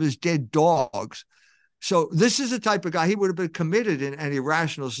to one of his dead dogs. So this is the type of guy, he would have been committed in any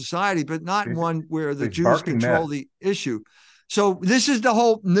rational society, but not He's, one where the he's Jews barking control mad. the issue. So this is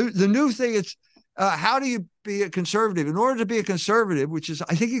the new thing. It's how do you be a conservative? In order to be a conservative, which is,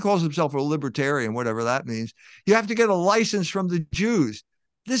 I think he calls himself a libertarian, whatever that means, you have to get a license from the Jews.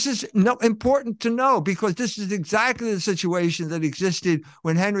 This is important to know, because this is exactly the situation that existed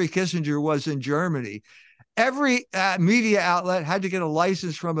when Henry Kissinger was in Germany. Every media outlet had to get a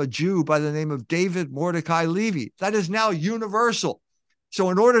license from a Jew by the name of David Mordecai Levy. That is now universal. So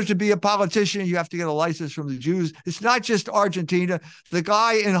in order to be a politician, you have to get a license from the Jews. It's not just Argentina. The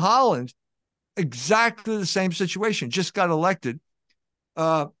guy in Holland, exactly the same situation, just got elected.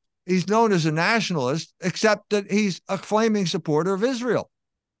 He's known as a nationalist, except that he's a flaming supporter of Israel.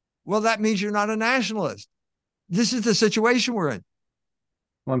 Well, that means you're not a nationalist. This is the situation we're in.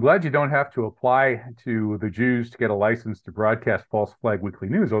 Well, I'm glad you don't have to apply to the Jews to get a license to broadcast false flag weekly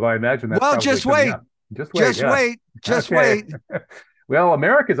news, although I imagine that's Well, probably just coming wait. up. Just wait, Just yeah. wait. Just Okay. wait. Well,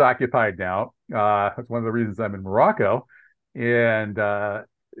 America's occupied now. That's one of the reasons I'm in Morocco. And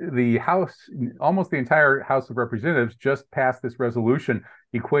the House, almost the entire House of Representatives, just passed this resolution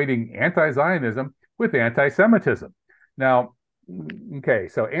equating anti-Zionism with anti-Semitism. Now, okay,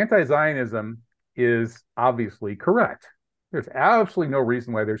 so anti-Zionism is obviously correct. There's absolutely no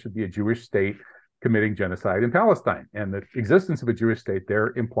reason why there should be a Jewish state committing genocide in Palestine. And the existence of a Jewish state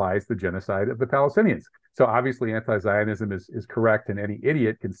there implies the genocide of the Palestinians. So obviously anti-Zionism is correct, and any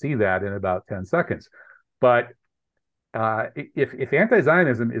idiot can see that in about 10 seconds. But if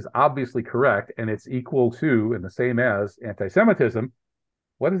anti-Zionism is obviously correct and it's equal to and the same as anti-Semitism,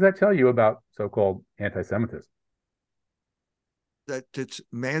 what does that tell you about so-called anti-Semitism? That it's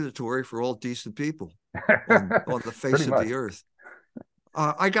mandatory for all decent people on the face of the earth.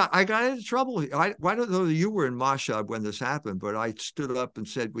 I got into trouble. I don't know that you were in Mashhad when this happened, but I stood up and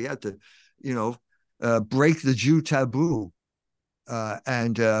said we had to, break the Jew taboo. Yeah,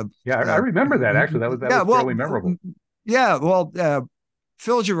 I remember that actually. That was fairly memorable. Yeah, well,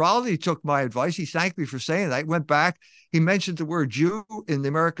 Phil Giraldi took my advice. He thanked me for saying that. I went back. He mentioned the word Jew in the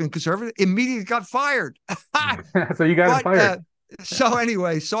American Conservative. Immediately got fired. So you got him fired. So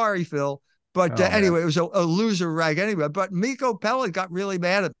anyway, sorry, Phil. But anyway, it was a loser rag anyway. But Miko Pellet got really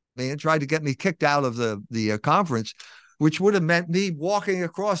mad at me and tried to get me kicked out of the conference, which would have meant me walking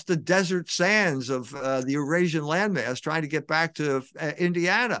across the desert sands of the Eurasian landmass trying to get back to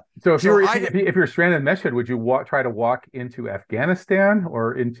Indiana. So if you're stranded in Mashhad, would you try to walk into Afghanistan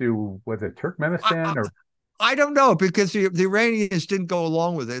or into, was it Turkmenistan or? I don't know, because the Iranians didn't go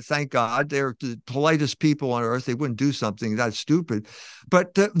along with it. Thank God. They're the politest people on earth. They wouldn't do something that stupid.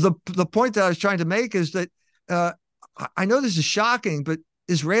 But the point that I was trying to make is that I know this is shocking, but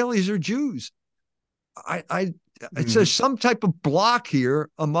Israelis are Jews. There's some type of block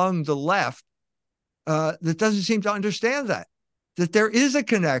here among the left that doesn't seem to understand that there is a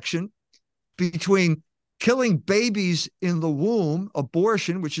connection between killing babies in the womb,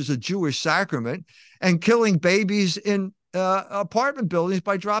 abortion, which is a Jewish sacrament, and killing babies in apartment buildings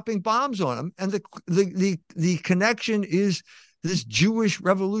by dropping bombs on them. And the connection is this Jewish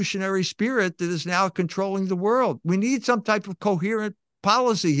revolutionary spirit that is now controlling the world. We need some type of coherent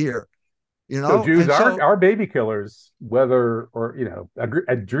policy here. So Jews are baby killers, whether or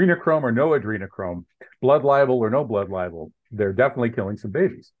adrenochrome or no adrenochrome, blood libel or no blood libel. They're definitely killing some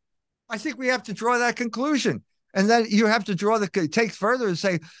babies. I think we have to draw that conclusion. And then you have to take further and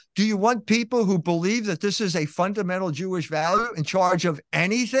say, do you want people who believe that this is a fundamental Jewish value in charge of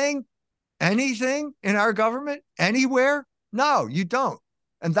anything in our government, anywhere? No, you don't.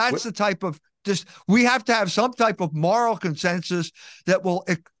 And that's the type of we have to have some type of moral consensus that will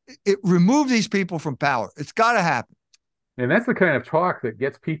remove these people from power. It's got to happen. And that's the kind of talk that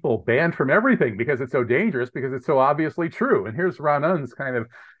gets people banned from everything because it's so dangerous, because it's so obviously true. And here's Ranun's kind of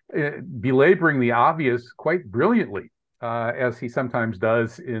belaboring the obvious quite brilliantly, as he sometimes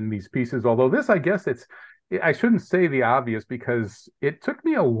does in these pieces. Although this, I guess I shouldn't say the obvious, because it took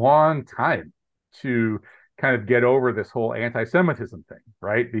me a long time to kind of get over this whole anti-Semitism thing,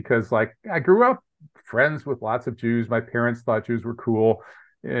 right? Because like I grew up friends with lots of Jews. My parents thought Jews were cool.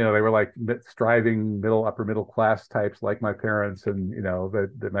 They were like striving upper middle class types like my parents, and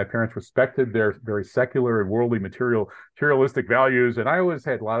that my parents respected their very secular and worldly materialistic values. And I always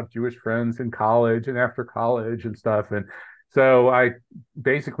had a lot of Jewish friends in college and after college and stuff. And so I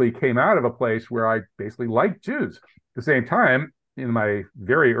basically came out of a place where I basically liked Jews. At the same time, in my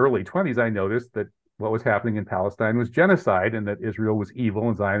very early 20s, I noticed that what was happening in Palestine was genocide and that Israel was evil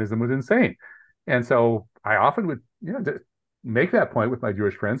and Zionism was insane. And so I often would, make that point with my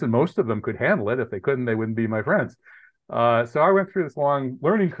Jewish friends, and most of them could handle it. If they couldn't, they wouldn't be my friends. So I went through this long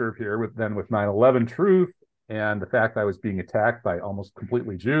learning curve here with 9/11 truth and the fact that I was being attacked by almost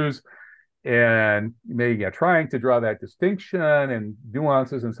completely Jews, and maybe trying to draw that distinction and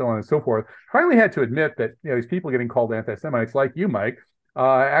nuances and so on and so forth. Finally had to admit that these people getting called anti-Semites like you, Mike,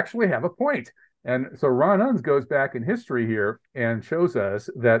 actually have a point. And so Ron Unz goes back in history here and shows us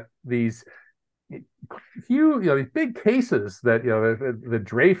that these these big cases that the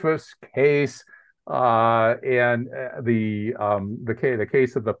Dreyfus case and the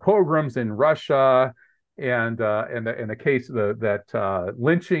case of the pogroms in Russia and the case of that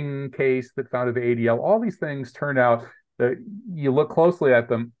lynching case that founded the ADL, all these things turn out that you look closely at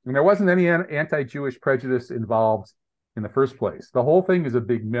them, and there wasn't any anti-Jewish prejudice involved in the first place. The whole thing is a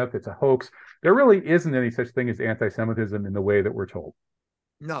big myth. It's a hoax. There really isn't any such thing as anti-Semitism in the way that we're told.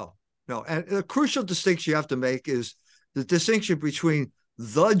 No. And the crucial distinction you have to make is the distinction between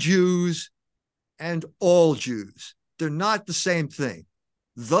the Jews and all Jews. They're not the same thing.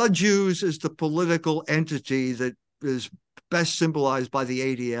 The Jews is the political entity that is best symbolized by the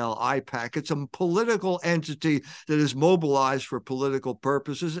ADL, IPAC. It's a political entity that is mobilized for political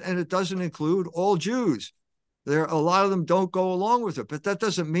purposes, and it doesn't include all Jews. A lot of them don't go along with it, but that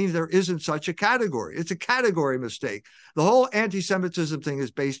doesn't mean there isn't such a category. It's a category mistake. The whole anti-Semitism thing is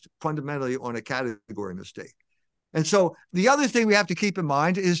based fundamentally on a category mistake. And so the other thing we have to keep in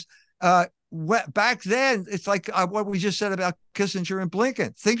mind is back then, it's like what we just said about Kissinger and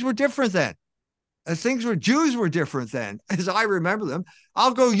Blinken. Things were different then. Jews were different then, as I remember them.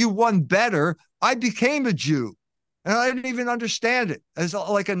 I'll go you one better. I became a Jew. And I didn't even understand it. As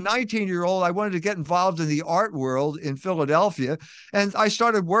like a 19-year-old, I wanted to get involved in the art world in Philadelphia. And I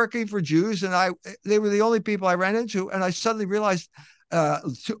started working for Jews, and they were the only people I ran into. And I suddenly realized a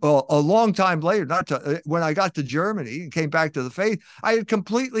long time later, when I got to Germany and came back to the faith, I had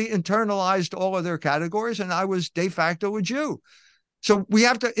completely internalized all of their categories, and I was de facto a Jew. So we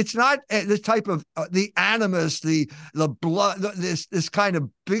have to, it's not the type of the animus, the blood, this kind of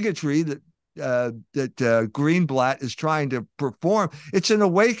bigotry that Greenblatt is trying to perform. It's an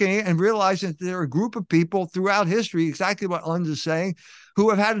awakening and realizing that there are a group of people throughout history, exactly what Unz is saying, who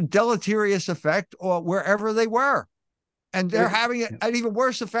have had a deleterious effect wherever they were. And they're having an even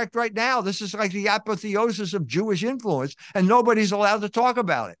worse effect right now. This is like the apotheosis of Jewish influence, and nobody's allowed to talk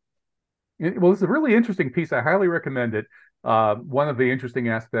about it. Well, it's a really interesting piece. I highly recommend it. One of the interesting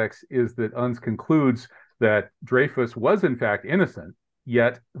aspects is that Unz concludes that Dreyfus was in fact innocent,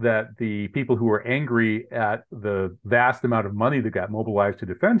 yet that the people who were angry at the vast amount of money that got mobilized to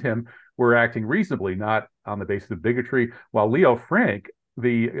defend him were acting reasonably, not on the basis of bigotry, while Leo Frank,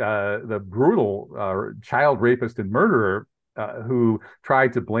 the brutal child rapist and murderer who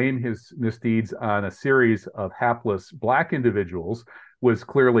tried to blame his misdeeds on a series of hapless Black individuals, was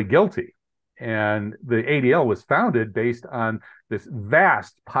clearly guilty. And the ADL was founded based on this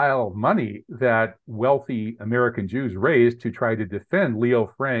vast pile of money that wealthy American Jews raised to try to defend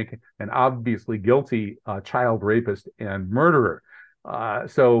Leo Frank, an obviously guilty child rapist and murderer.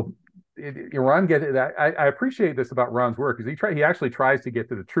 So Ron gets it. I appreciate this about Ron's work, because he actually tries to get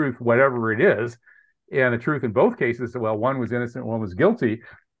to the truth, whatever it is. And the truth in both cases, well, one was innocent, one was guilty.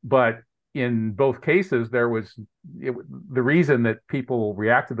 But in both cases, the reason that people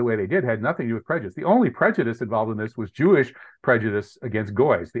reacted the way they did had nothing to do with prejudice. The only prejudice involved in this was Jewish prejudice against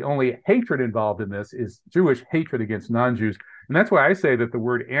Goys. The only hatred involved in this is Jewish hatred against non-Jews. And that's why I say that the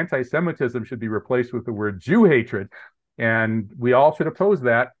word anti-Semitism should be replaced with the word Jew hatred. And we all should oppose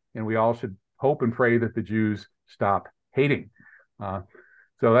that. And we all should hope and pray that the Jews stop hating. So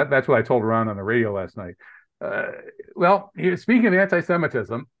that's what I told Ron on the radio last night. Well, speaking of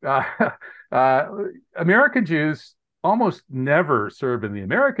anti-Semitism, American Jews almost never serve in the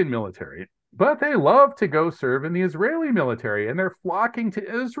American military, but they love to go serve in the Israeli military, and they're flocking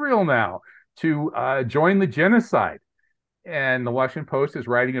to Israel now to join the genocide. And the Washington Post is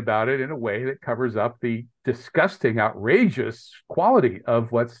writing about it in a way that covers up the disgusting, outrageous quality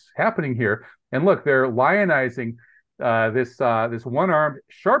of what's happening here. And look, they're lionizing this one-armed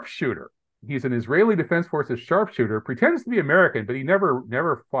sharpshooter. He's an Israeli Defense Forces sharpshooter, pretends to be American, but he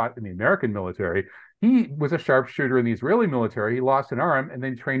never fought in the American military. He was a sharpshooter in the Israeli military. He lost an arm and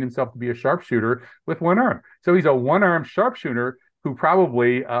then trained himself to be a sharpshooter with one arm. So he's a one-armed sharpshooter who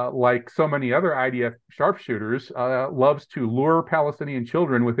probably, like so many other IDF sharpshooters, loves to lure Palestinian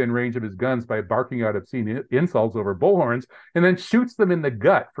children within range of his guns by barking out obscene insults over bullhorns, and then shoots them in the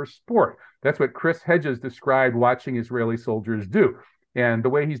gut for sport. That's what Chris Hedges described watching Israeli soldiers do. And the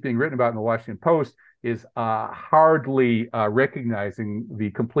way he's being written about in the Washington Post is hardly recognizing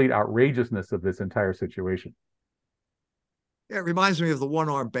the complete outrageousness of this entire situation. Yeah, it reminds me of the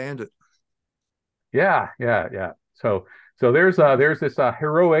one-armed bandit. Yeah, yeah, yeah. So there's this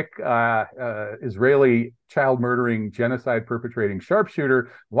heroic Israeli child murdering, genocide perpetrating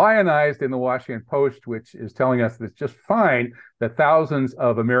sharpshooter lionized in the Washington Post, which is telling us that it's just fine that thousands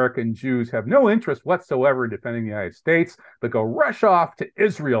of American Jews have no interest whatsoever in defending the United States, but go rush off to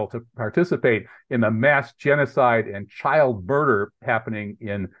Israel to participate in the mass genocide and child murder happening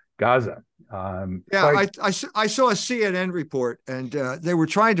in Gaza. Yeah, I saw a CNN report, and they were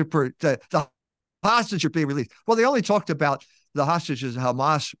trying to the hostages are being released. Well, they only talked about the hostages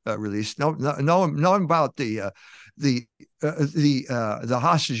Hamas released. No about the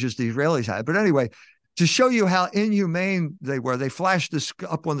hostages the Israelis had. But anyway, to show you how inhumane they were, they flashed this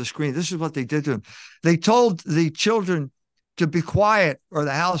up on the screen. This is what they did to them. They told the children to be quiet or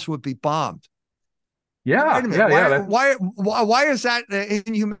the house would be bombed. Yeah, wait a minute. yeah. Why is that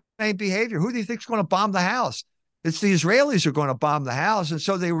inhumane behavior? Who do you think is going to bomb the house? It's the Israelis who are going to bomb the house. And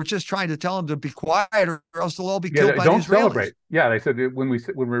so they were just trying to tell them to be quiet or else they'll all be killed by the Israelis. Don't celebrate. Yeah, they said when we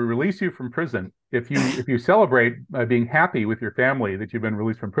release you from prison, if you celebrate being happy with your family that you've been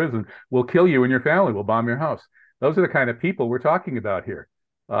released from prison, we'll kill you and your family. We'll bomb your house. Those are the kind of people we're talking about here.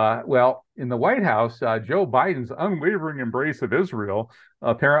 Well, in the White House, Joe Biden's unwavering embrace of Israel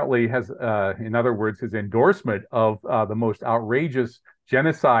apparently has, in other words, his endorsement of the most outrageous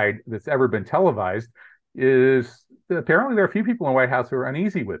genocide that's ever been televised. Is apparently there are a few people in the White House who are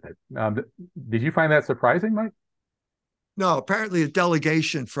uneasy with it. Did you find that surprising, Mike? No, apparently a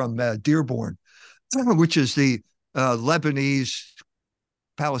delegation from Dearborn, which is the Lebanese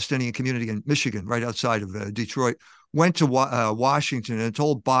Palestinian community in Michigan, right outside of Detroit, went to Washington and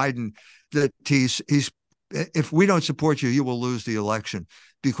told Biden that he's if we don't support you, you will lose the election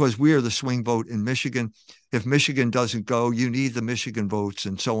because we are the swing vote in Michigan. If Michigan doesn't go, you need the Michigan votes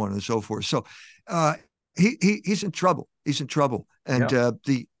and so on and so forth. So he's in trouble. He's in trouble, and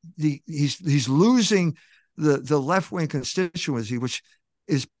he's losing the left wing constituency, which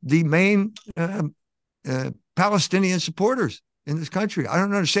is the main Palestinian supporters in this country. I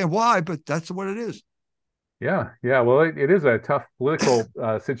don't understand why, but that's what it is. Yeah. Well, it is a tough political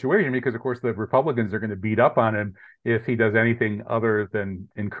situation because, of course, the Republicans are going to beat up on him if he does anything other than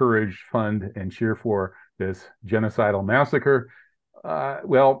encourage, fund, and cheer for this genocidal massacre.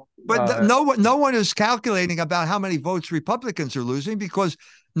 But no one is calculating about how many votes Republicans are losing because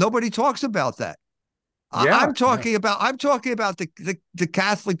nobody talks about that. I'm talking about the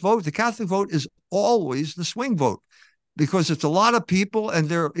Catholic vote. The Catholic vote is always the swing vote because it's a lot of people, and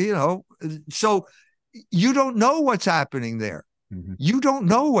so you don't know what's happening there. Mm-hmm. You don't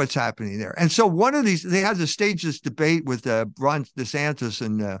know what's happening there. And so one of these, they had to stage this debate with Ron DeSantis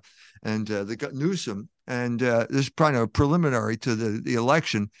and the Newsom, and this is kind of a preliminary to the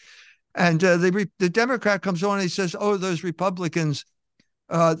election. And the Democrat comes on and he says, "Oh, those Republicans,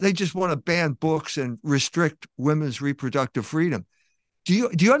 they just want to ban books and restrict women's reproductive freedom." Do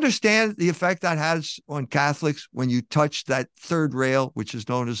you understand the effect that has on Catholics when you touch that third rail, which is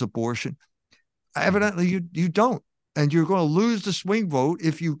known as abortion? Evidently, you don't, and you're going to lose the swing vote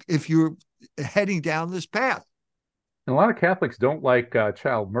if you're heading down this path. And a lot of Catholics don't like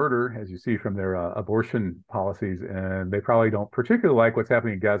child murder, as you see from their abortion policies, and they probably don't particularly like what's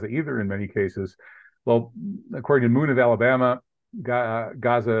happening in Gaza either in many cases. Well, according to Moon of Alabama,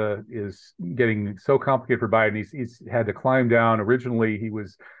 Gaza is getting so complicated for Biden. He's had to climb down. Originally, he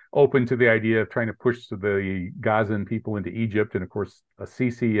was open to the idea of trying to push the Gazan people into Egypt. And of course,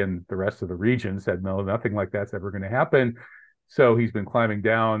 Sisi and the rest of the region said, no, nothing like that's ever going to happen. So he's been climbing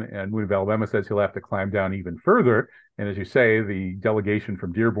down, and Moon of Alabama says he'll have to climb down even further. And as you say, the delegation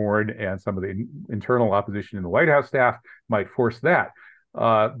from Dearborn and some of the internal opposition in the White House staff might force that.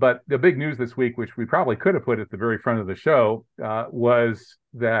 But the big news this week, which we probably could have put at the very front of the show, was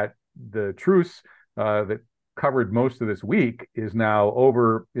that the truce that covered most of this week is now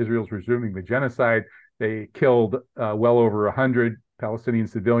over. Israel's resuming the genocide. They killed well over 100 Palestinian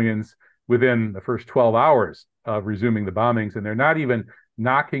civilians within the first 12 hours of resuming the bombings. And they're not even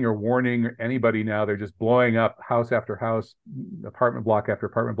knocking or warning anybody now. They're just blowing up house after house, apartment block after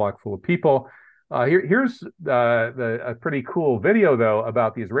apartment block full of people. Here's a pretty cool video, though,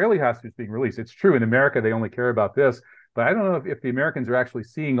 about the Israeli hostages being released. It's true, in America, they only care about this. But I don't know if the Americans are actually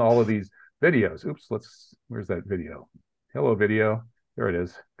seeing all of these videos. Oops, where's that video? Hello, video. There it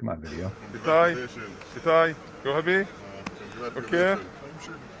is. Come on, video. Itai, go ahead. Okay.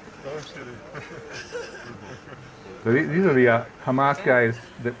 So these are the Hamas guys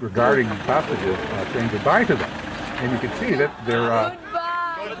that were guarding these hostages, saying goodbye to them. And you can see that they're...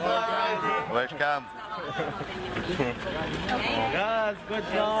 Welcome. Guys, good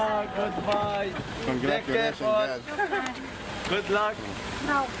luck, goodbye. Congratulations, guys. Good luck.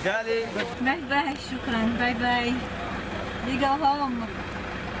 Daddy. Bye bye, shukran. Bye bye. We go home.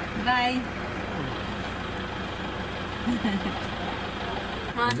 Bye.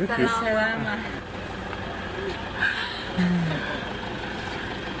 Salama.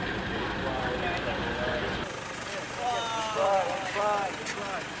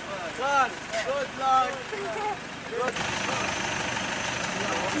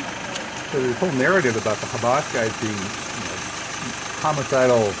 So this whole narrative about the Hamas guys being,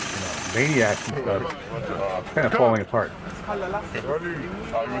 homicidal, maniacs and stuff, kind of falling apart. I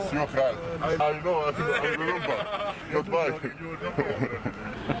was your friend. I know, I remember. Goodbye.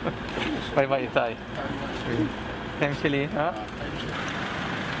 Bye bye, Itay. Thankfully, huh?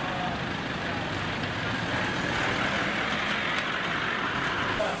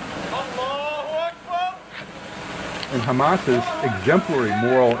 And Hamas's exemplary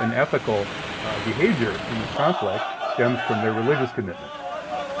moral and ethical behavior in this conflict stems from their religious commitment.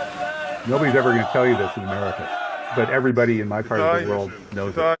 Nobody's ever going to tell you this in America, but everybody in my part of the world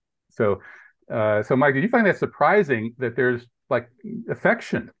knows it. So, Mike, did you find that surprising that there's like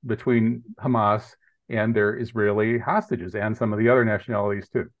affection between Hamas and their Israeli hostages and some of the other nationalities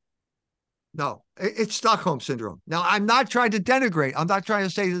too? No, it's Stockholm syndrome. Now, I'm not trying to denigrate. I'm not trying to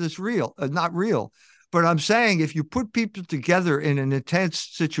say that it's real, not real. But I'm saying if you put people together in an intense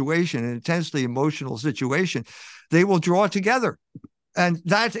situation, an intensely emotional situation, they will draw together. And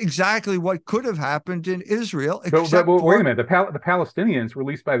that's exactly what could have happened in Israel. But wait a minute. The Palestinians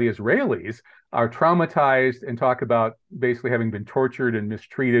released by the Israelis are traumatized and talk about basically having been tortured and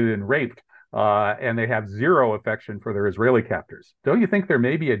mistreated and raped. And they have zero affection for their Israeli captors. Don't you think there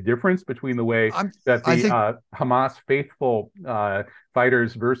may be a difference between the way that the Hamas faithful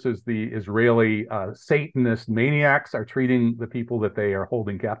fighters versus the Israeli Satanist maniacs are treating the people that they are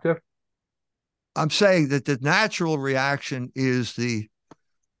holding captive? I'm saying that the natural reaction is the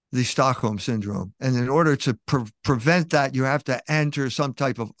Stockholm syndrome, and in order to prevent that, you have to add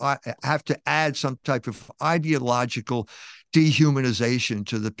some type of ideological dehumanization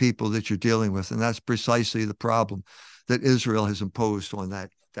to the people that you're dealing with, and that's precisely the problem that Israel has imposed on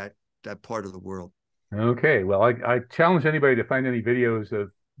that part of the world. Okay, well, I challenge anybody to find any videos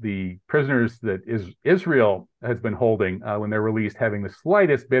of the prisoners that Israel has been holding when they're released having the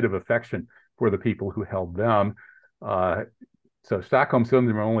slightest bit of affection for the people who held them. So Stockholm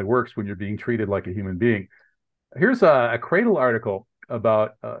syndrome only works when you're being treated like a human being. Here's a Cradle article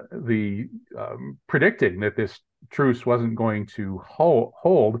about predicting that this truce wasn't going to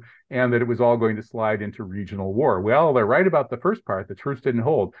hold and that it was all going to slide into regional war. Well, they're right about the first part. The truce didn't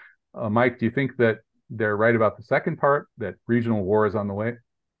hold. Mike, do you think that they're right about the second part, that regional war is on the way?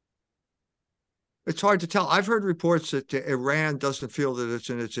 It's hard to tell. I've heard reports that Iran doesn't feel that it's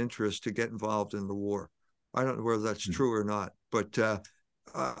in its interest to get involved in the war. I don't know whether that's true or not, but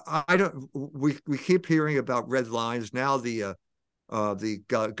I don't. We keep hearing about red lines now. The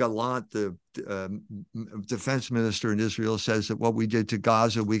Gallant, the defense minister in Israel, says that what we did to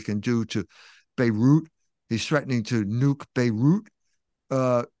Gaza, we can do to Beirut. He's threatening to nuke Beirut.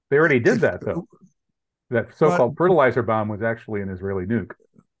 They already did that, though. That so-called fertilizer bomb was actually an Israeli nuke.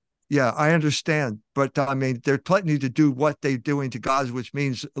 Yeah, I understand. But I mean, they're threatening to do what they're doing to Gaza, which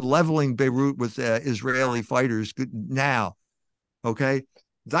means leveling Beirut with Israeli fighters now. Okay.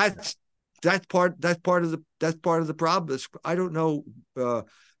 That's part of the problem. I don't know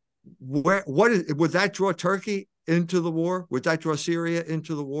would that draw Turkey into the war? Would that draw Syria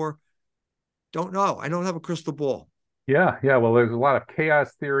into the war? Don't know. I don't have a crystal ball. Yeah. Well, there's a lot of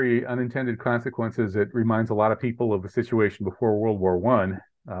chaos theory, unintended consequences. It reminds a lot of people of the situation before World War I.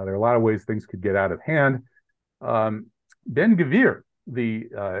 There are a lot of ways things could get out of hand. Ben-Gvir, the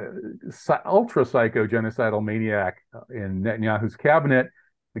ultra-psycho genocidal maniac in Netanyahu's cabinet,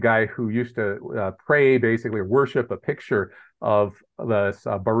 the guy who used to pray, basically worship a picture of this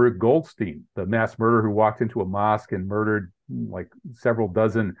Baruch Goldstein, the mass murderer who walked into a mosque and murdered like several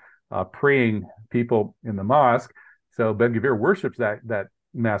dozen praying people in the mosque. So Ben-Gvir worships that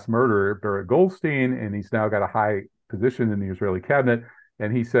mass murderer, Baruch Goldstein, and he's now got a high position in the Israeli cabinet.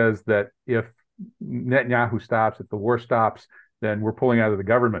 And he says that if Netanyahu stops, if the war stops, then we're pulling out of the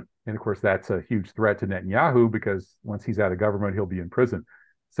government. And of course, that's a huge threat to Netanyahu because once he's out of government, he'll be in prison.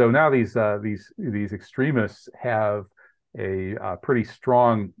 So now these extremists have a pretty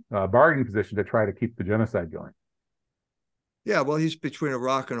strong bargaining position to try to keep the genocide going. Yeah, well, he's between a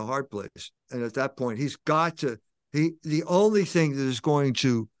rock and a hard place. And at that point, he's got to, the only thing that is going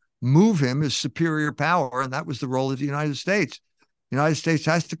to move him is superior power. And that was the role of the United States. The United States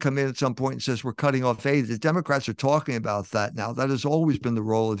has to come in at some point and says we're cutting off aid. The Democrats are talking about that now. That has always been the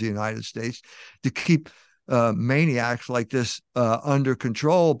role of the United States, to keep maniacs like this under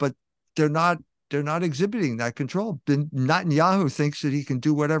control, but they're not exhibiting that control. Netanyahu thinks that he can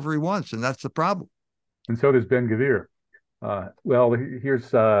do whatever he wants, and that's the problem. And so does Ben-Gvir. Well, here's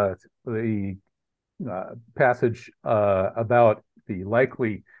the passage about the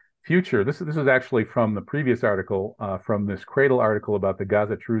likely future. This is actually from the previous article, from this Cradle article about the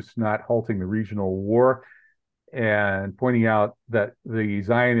Gaza truce not halting the regional war, and pointing out that the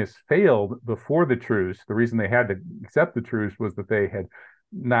Zionists failed before the truce. The reason they had to accept the truce was that they had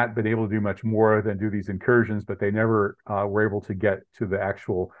not been able to do much more than do these incursions, but they never were able to get to the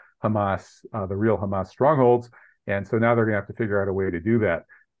actual Hamas, the real Hamas strongholds. And so now they're going to have to figure out a way to do that.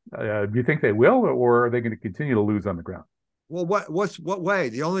 Do you think they will, or are they going to continue to lose on the ground? Well, what way?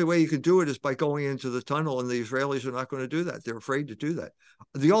 The only way you can do it is by going into the tunnel, and the Israelis are not going to do that. They're afraid to do that.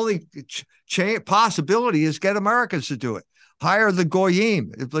 The only possibility is get Americans to do it. Hire the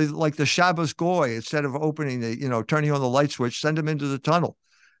goyim, like the Shabbos goy, instead of opening turning on the light switch, send them into the tunnel.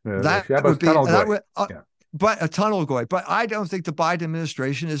 That would be but a tunnel goy. But I don't think the Biden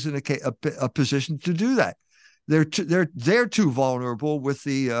administration is in a position to do that. They're too vulnerable with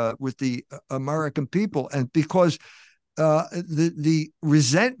the American people, and because the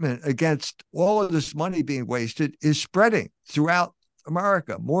resentment against all of this money being wasted is spreading throughout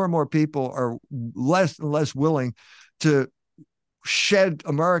America. More and more people are less and less willing to shed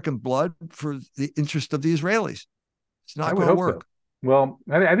American blood for the interest of the Israelis. It's not going to work. So. Well,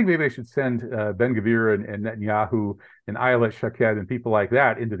 I think maybe they should send Ben-Gvir and Netanyahu and Ayelet Shaked and people like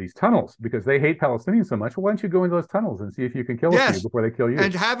that into these tunnels, because they hate Palestinians so much. Well, why don't you go into those tunnels and see if you can kill a few before they kill you?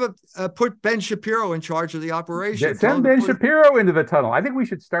 And have put Ben Shapiro in charge of the operation. Send Ben Shapiro into the tunnel. I think we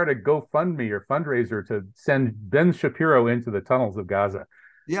should start a GoFundMe or fundraiser to send Ben Shapiro into the tunnels of Gaza.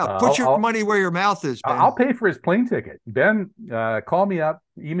 Yeah, put your money where your mouth is, Ben. I'll pay for his plane ticket. Ben, call me up,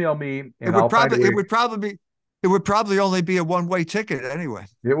 email me, and It would probably only be a one-way ticket anyway.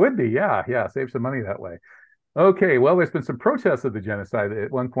 It would be, yeah. Save some money that way. Okay, well, there's been some protests of the genocide. At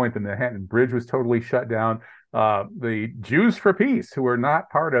one point, the Manhattan Bridge was totally shut down. The Jews for Peace, who are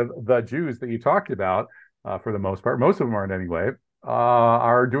not part of the Jews that you talked about, for the most part, most of them aren't anyway,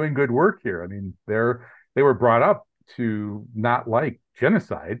 are doing good work here. I mean, they were brought up to not like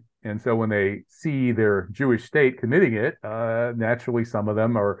genocide. And so when they see their Jewish state committing it, naturally, some of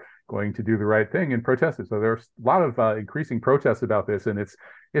them are going to do the right thing and protest it. So there's a lot of increasing protests about this, and it's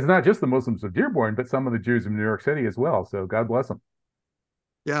not just the Muslims of Dearborn, but some of the Jews in New York City as well. So God bless them.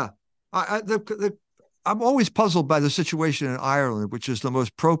 Yeah, I'm always puzzled by the situation in Ireland, which is the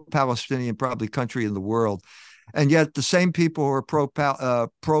most pro-Palestinian probably country in the world, and yet the same people who are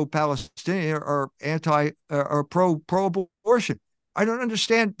pro-Palestinian are pro-abortion. I don't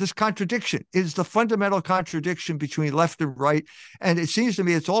understand this contradiction. It is the fundamental contradiction between left and right. And it seems to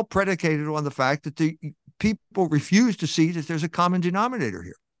me it's all predicated on the fact that the people refuse to see that there's a common denominator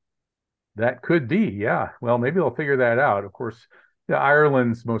here. That could be, yeah. Well, maybe they'll figure that out. Of course,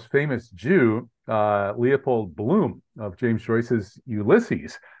 Ireland's most famous Jew, Leopold Bloom of James Joyce's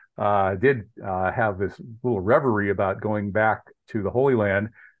Ulysses, did have this little reverie about going back to the Holy Land.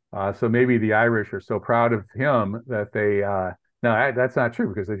 So maybe the Irish are so proud of him that they... No, that's not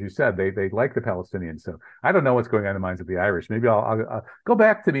true, because as you said, they like the Palestinians. So I don't know what's going on in the minds of the Irish. Maybe I'll go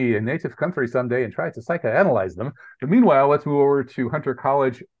back to the native country someday and try to psychoanalyze them. But meanwhile, let's move over to Hunter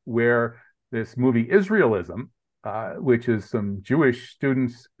College, where this movie Israelism, which is some Jewish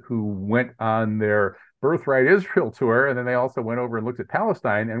students who went on their Birthright Israel tour, and then they also went over and looked at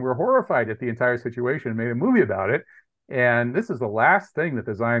Palestine and were horrified at the entire situation and made a movie about it. And this is the last thing that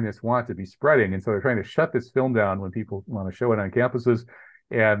the Zionists want to be spreading. And so they're trying to shut this film down when people want to show it on campuses.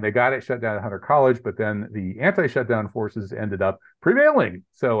 And they got it shut down at Hunter College, but then the anti-shutdown forces ended up prevailing.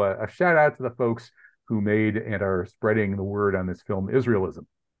 So a shout out to the folks who made and are spreading the word on this film, Israelism.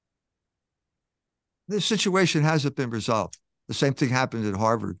 This situation hasn't been resolved. The same thing happened at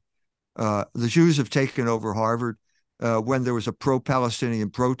Harvard. The Jews have taken over Harvard when there was a pro-Palestinian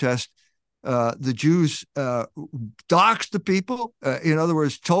protest. The Jews doxed the people, in other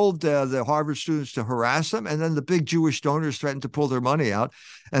words, told the Harvard students to harass them. And then the big Jewish donors threatened to pull their money out.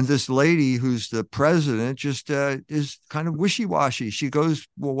 And this lady who's the president just is kind of wishy-washy. She goes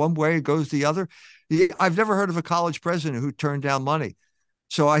one way, goes the other. I've never heard of a college president who turned down money.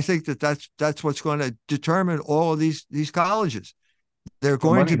 So I think that's what's going to determine all of these colleges. They're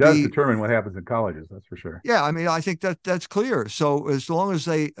going to does determine what happens in colleges, that's for sure. Yeah, I mean, I think that's clear. So as long as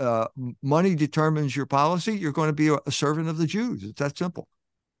money determines your policy, you're going to be a servant of the Jews. It's that simple.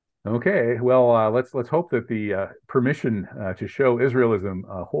 Okay, well, let's hope that the permission to show Israelism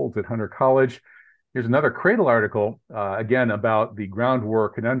holds at Hunter College. Here's another Cradle article, again about the ground war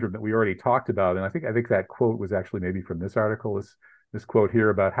conundrum that we already talked about, and I think that quote was actually maybe from this article. This quote here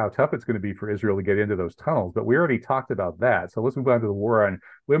about how tough it's going to be for Israel to get into those tunnels, but we already talked about that. So let's move on to the war on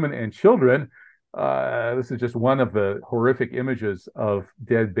women and children. This is just one of the horrific images of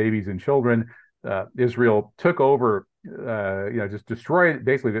dead babies and children. Israel took over, just destroyed,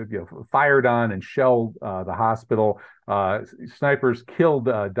 basically, fired on and shelled the hospital. Snipers killed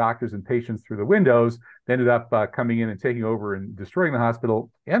doctors and patients through the windows. They ended up coming in and taking over and destroying the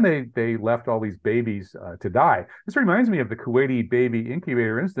hospital, and they left all these babies to die. This reminds me of the Kuwaiti baby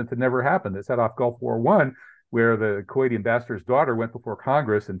incubator incident that never happened, that set off Gulf War I, where the Kuwaiti ambassador's daughter went before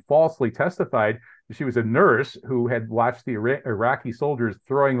Congress and falsely testified that she was a nurse who had watched the Iraqi soldiers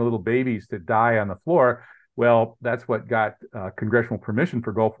throwing the little babies to die on the floor. Well, that's what got congressional permission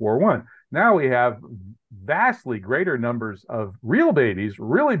for Gulf War I. Now we have vastly greater numbers of real babies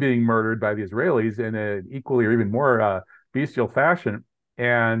really being murdered by the Israelis in an equally or even more bestial fashion.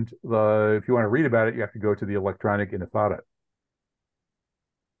 And if you want to read about it, you have to go to the Electronic Intifada.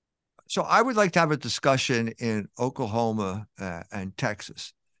 So I would like to have a discussion in Oklahoma and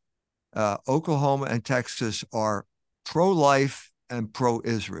Texas. Oklahoma and Texas are pro-life and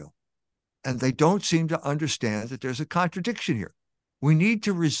pro-Israel, and they don't seem to understand that there's a contradiction here. We need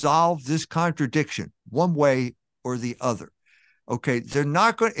to resolve this contradiction one way or the other. Okay, if they're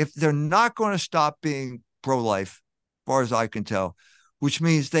not going to stop being pro-life, as far as I can tell, which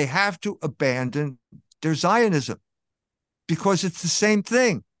means they have to abandon their Zionism, because it's the same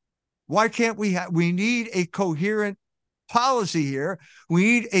thing. Why can't we need a coherent policy here. We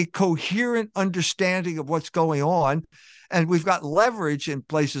need a coherent understanding of what's going on. And we've got leverage in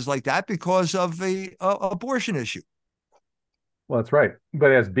places like that because of the abortion issue. Well, that's right.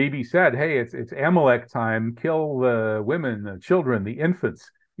 But as Bibi said, hey, it's Amalek time. Kill the women, the children, the infants,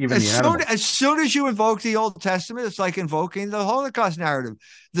 even the animals. As soon as you invoke the Old Testament, it's like invoking the Holocaust narrative.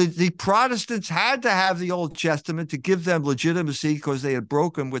 The Protestants had to have the Old Testament to give them legitimacy because they had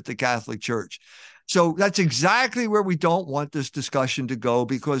broken with the Catholic Church. So that's exactly where we don't want this discussion to go,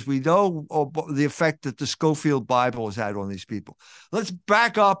 because we know the effect that the Scofield Bible has had on these people. Let's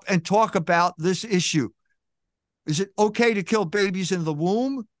back up and talk about this issue. Is it okay to kill babies in the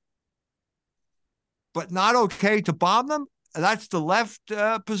womb, but not okay to bomb them? That's the left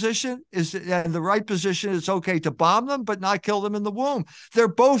position. And the right position is okay to bomb them, but not kill them in the womb. They're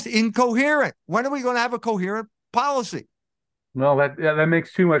both incoherent. When are we going to have a coherent policy? Well, that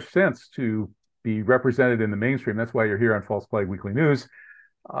makes too much sense to be represented in the mainstream. That's why you're here on False Flag Weekly News.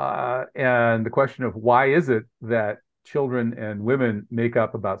 And the question of why is it that children and women make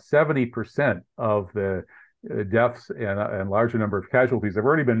up about 70% of the deaths and larger number of casualties. There have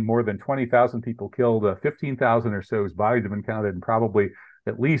already been more than 20,000 people killed. 15,000 or so's bodies have been counted, and probably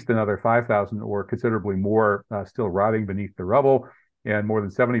at least another 5,000 or considerably more still rotting beneath the rubble. And more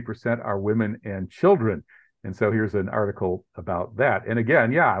than 70% are women and children. And so here's an article about that. And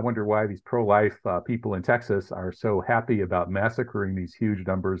again, I wonder why these pro-life people in Texas are so happy about massacring these huge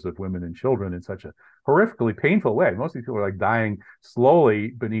numbers of women and children in such a horrifically painful way. Most of these people are like dying slowly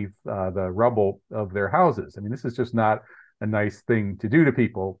beneath the rubble of their houses. I mean, this is just not a nice thing to do to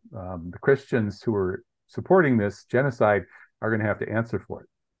people. The Christians who are supporting this genocide are going to have to answer for it.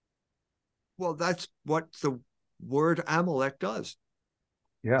 Well, that's what the word Amalek does.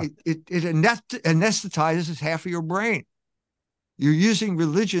 Yeah, it anesthetizes half of your brain. You're using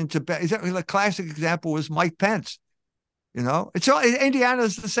religion to exactly. The classic example was Mike Pence. It's all Indiana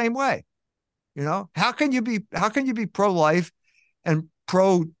is the same way. How can you be pro-life and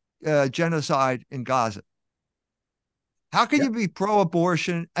pro genocide in Gaza? How can you be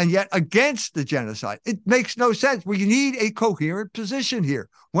pro-abortion and yet against the genocide? It makes no sense. We need a coherent position here.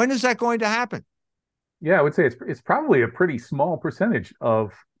 When is that going to happen? Yeah, I would say it's probably a pretty small percentage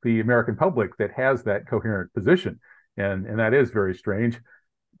of the American public that has that coherent position, and that is very strange.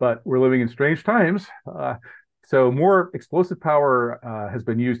 But we're living in strange times. So more explosive power has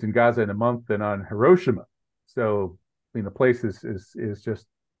been used in Gaza in a month than on Hiroshima. So I mean, the place is just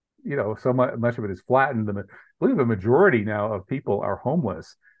so much of it is flattened. I believe the majority now of people are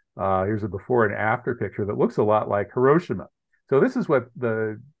homeless. Here's a before and after picture that looks a lot like Hiroshima. So this is what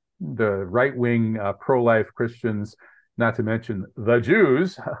the right-wing pro-life Christians, not to mention the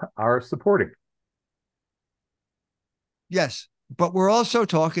Jews, are supporting. Yes, but we're also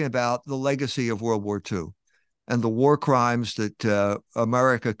talking about the legacy of World War II and the war crimes that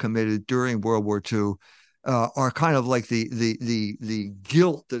America committed during World War II are kind of like the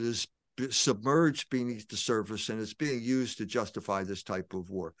guilt that is submerged beneath the surface, and it's being used to justify this type of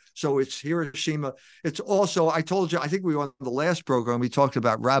war. So it's Hiroshima. It's also, I told you, I think we were on the last program, we talked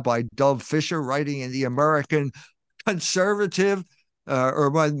about Rabbi Dov Fisher writing in the American Conservative, or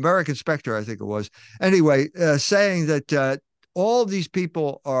American Spectre, I think it was. Anyway, saying that all these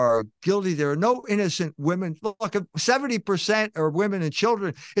people are guilty. There are no innocent women. Look, 70% are women and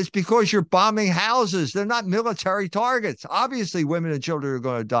children. It's because you're bombing houses. They're not military targets. Obviously, women and children are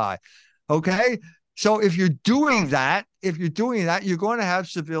going to die. Okay? So if you're doing that, you're going to have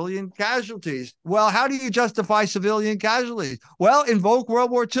civilian casualties. Well, how do you justify civilian casualties? Well, invoke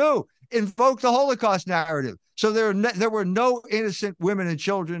World War II. Invoke the Holocaust narrative. So there were no innocent women and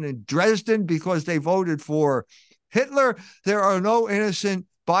children in Dresden because they voted for Hitler. There are no innocent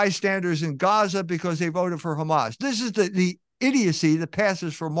bystanders in Gaza because they voted for Hamas. This is the idiocy that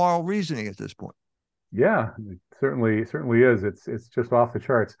passes for moral reasoning at this point. Yeah, it certainly is. It's just off the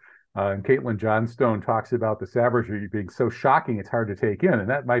charts. And Caitlin Johnstone talks about the savagery being so shocking it's hard to take in, and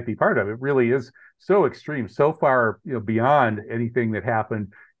that might be part of it. It really is so extreme, so far beyond anything that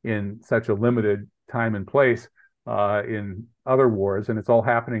happened in such a limited time and place in other wars, and it's all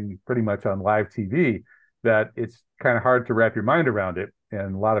happening pretty much on live TV, that it's kind of hard to wrap your mind around it.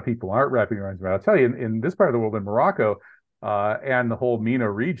 And a lot of people aren't wrapping their minds around it. I'll tell you, in this part of the world, in Morocco and the whole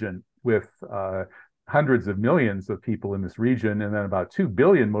MENA region, with hundreds of millions of people in this region, and then about 2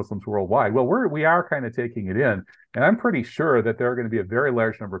 billion Muslims worldwide. Well, we are kind of taking it in. And I'm pretty sure that there are going to be a very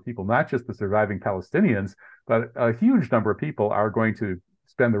large number of people, not just the surviving Palestinians, but a huge number of people are going to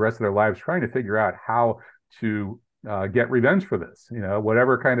spend the rest of their lives trying to figure out how to get revenge for this.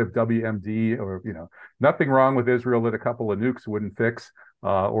 Whatever kind of WMD, or nothing wrong with Israel that a couple of nukes wouldn't fix,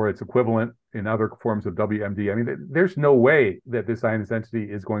 or its equivalent in other forms of WMD. I mean, there's no way that this Zionist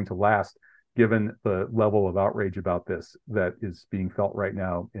entity is going to last, given the level of outrage about this that is being felt right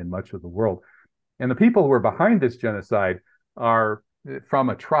now in much of the world. And the people who are behind this genocide are from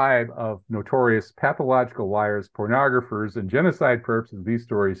a tribe of notorious pathological liars, pornographers, and genocide purposes these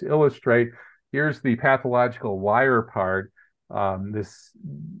stories illustrate. Here's the pathological liar part. This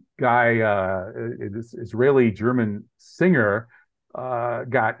guy, this Israeli-German singer,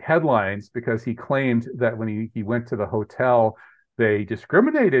 got headlines because he claimed that when he went to the hotel, they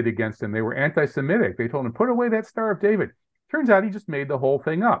discriminated against him. They were anti-Semitic. They told him, put away that Star of David. Turns out he just made the whole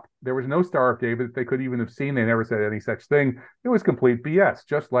thing up. There was no Star of David that they could even have seen. They never said any such thing. It was complete BS,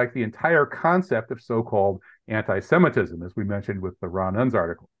 just like the entire concept of so-called anti-Semitism, as we mentioned with the Ron Unz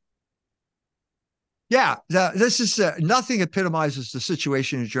article. Yeah, this is nothing epitomizes the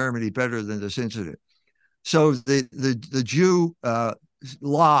situation in Germany better than this incident. So the Jew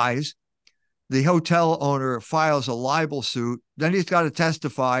lies. The hotel owner files a libel suit. Then he's got to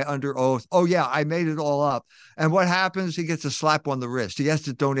testify under oath. Oh, yeah, I made it all up. And what happens? He gets a slap on the wrist. He has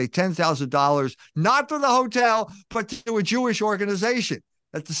to donate $10,000, not to the hotel, but to a Jewish organization.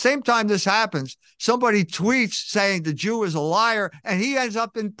 At the same time this happens, somebody tweets saying the Jew is a liar, and he ends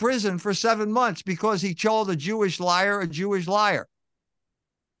up in prison for 7 months because he called a Jewish liar a Jewish liar.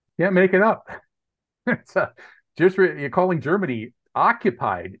 Can't make it up. You're calling Germany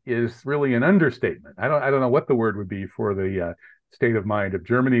occupied is really an understatement. I don't know what the word would be for the state of mind of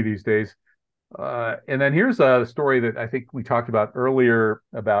Germany these days. And then here's a story that I think we talked about earlier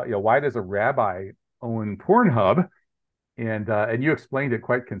about, why does a rabbi own Pornhub? And you explained it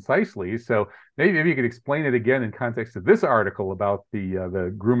quite concisely. So maybe you could explain it again in context of this article about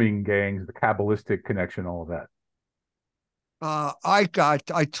the grooming gangs, the Kabbalistic connection, all of that. I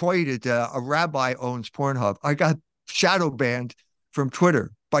tweeted a rabbi owns Pornhub. I got shadow banned from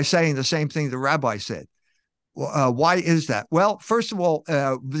Twitter by saying the same thing the rabbi said. Why is that? Well, first of all,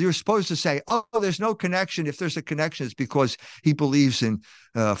 you're supposed to say, oh, there's no connection. If there's a connection, it's because he believes in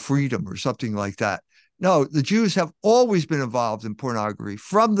freedom or something like that. No, the Jews have always been involved in pornography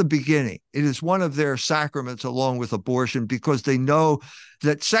from the beginning. It is one of their sacraments along with abortion because they know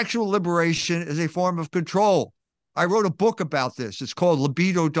that sexual liberation is a form of control. I wrote a book about this. It's called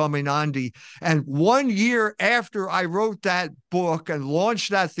Libido Dominandi. And 1 year after I wrote that book and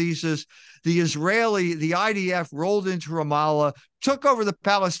launched that thesis, the IDF rolled into Ramallah, took over the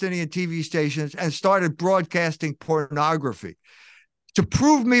Palestinian TV stations, and started broadcasting pornography. To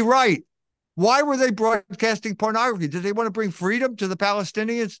prove me right, why were they broadcasting pornography? Did they want to bring freedom to the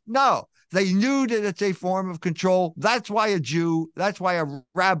Palestinians? No. They knew that it's a form of control. That's why a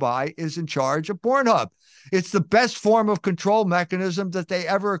rabbi is in charge of Pornhub. It's the best form of control mechanism that they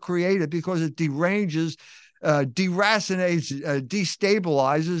ever created because it deranges, deracinates,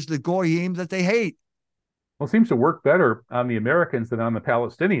 destabilizes the goyim that they hate. Well, it seems to work better on the Americans than on the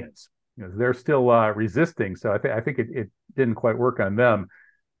Palestinians. They're still resisting. So I think it didn't quite work on them.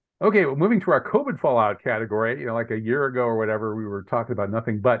 Okay, well, moving to our COVID fallout category, like a year ago or whatever, we were talking about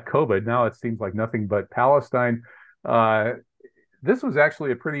nothing but COVID. Now it seems like nothing but Palestine. Uh, this was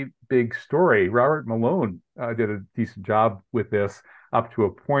actually a pretty big story. Robert Malone did a decent job with this up to a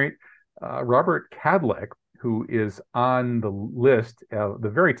point. Robert Cadleck, who is on the list,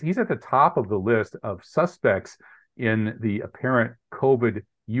 he's at the top of the list of suspects in the apparent COVID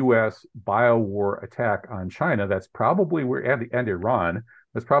U.S. biowar attack on China. That's probably where, and Iran.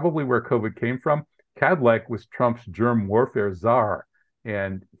 That's probably where COVID came from. Cadleck was Trump's germ warfare czar,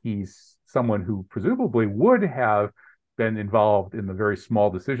 and he's someone who presumably would have been involved in the very small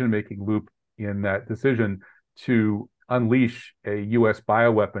decision-making loop in that decision to unleash a U.S.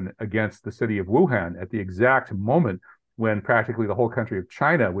 bioweapon against the city of Wuhan at the exact moment when practically the whole country of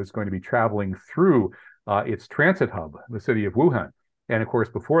China was going to be traveling through its transit hub, the city of Wuhan. And of course,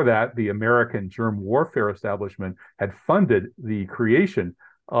 before that, the American germ warfare establishment had funded the creation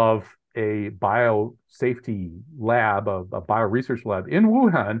of a biosafety lab, a bioresearch lab in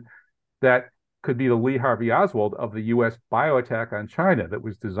Wuhan that could be the Lee Harvey Oswald of the U.S. bio attack on China that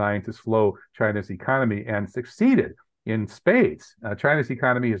was designed to slow China's economy and succeeded in spades. China's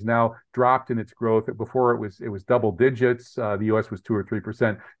economy has now dropped in its growth. Before it was double digits. The U.S. was 2 or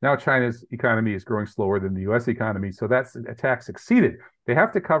 3%. Now China's economy is growing slower than the U.S. economy. So that attack succeeded. They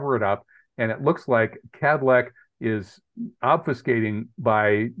have to cover it up. And it looks like Cadleck is obfuscating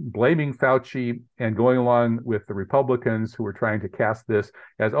by blaming Fauci and going along with the Republicans who are trying to cast this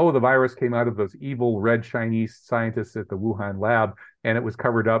as, oh, the virus came out of those evil red Chinese scientists at the Wuhan lab, and it was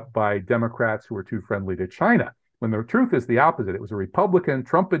covered up by Democrats who were too friendly to China. When the truth is the opposite. It was a Republican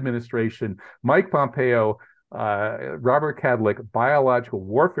Trump administration, Mike Pompeo, Robert Cadleck biological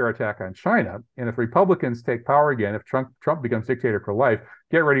warfare attack on China. And if Republicans take power again, if Trump becomes dictator for life,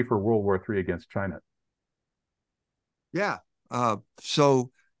 get ready for World War III against China. Yeah.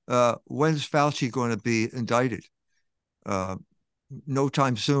 So when's Fauci going to be indicted? No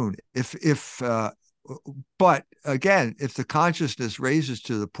time soon. But again, if the consciousness raises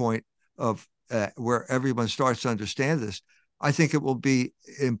to the point of where everyone starts to understand this, I think it will be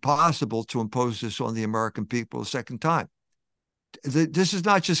impossible to impose this on the American people a second time. This is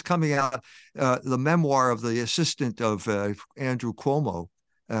not just coming out. The memoir of the assistant of Andrew Cuomo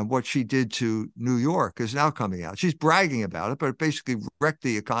and what she did to New York is now coming out. She's bragging about it, but it basically wrecked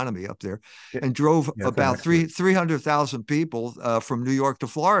the economy up there and drove about 300,000 people from New York to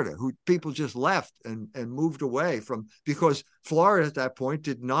Florida, who people just left and moved away from, because Florida at that point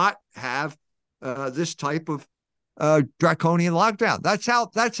did not have this type of draconian lockdown. That's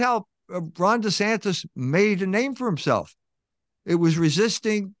how Ron DeSantis made a name for himself. It was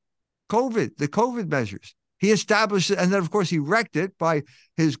resisting COVID, the COVID measures. He established it, and then, of course, he wrecked it by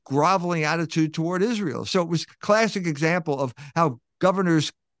his groveling attitude toward Israel. So it was a classic example of how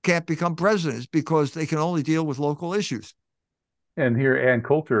governors can't become presidents because they can only deal with local issues. And here Ann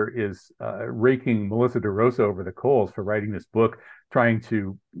Coulter is raking Melissa DeRosa over the coals for writing this book, trying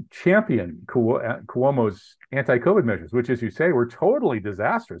to champion Cuomo's anti-COVID measures, which, as you say, were totally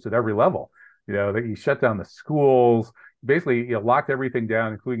disastrous at every level. That he shut down the schools, basically locked everything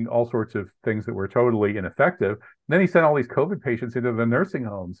down, including all sorts of things that were totally ineffective. And then he sent all these COVID patients into the nursing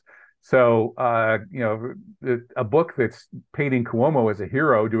homes. So, a book that's painting Cuomo as a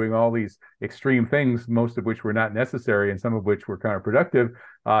hero, doing all these extreme things, most of which were not necessary and some of which were counterproductive,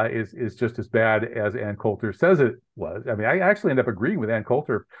 is just as bad as Ann Coulter says it was. I mean, I actually end up agreeing with Ann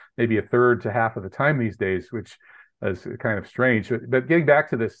Coulter maybe a third to half of the time these days, which is kind of strange. But getting back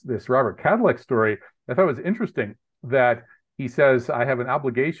to this Robert Cadleck story, I thought it was interesting that he says, I have an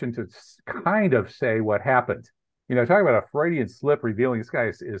obligation to kind of say what happened. Talking about a Freudian slip, revealing this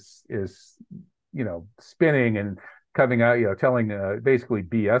guy is spinning and coming out, telling, basically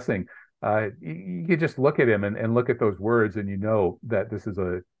BSing. You just look at him and look at those words, and that this is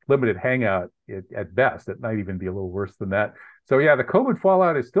a limited hangout at best. It might even be a little worse than that. So yeah, the COVID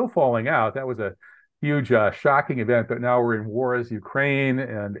fallout is still falling out. That was a huge, shocking event, but now we're in wars, Ukraine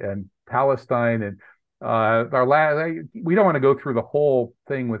and Palestine, and we don't want to go through the whole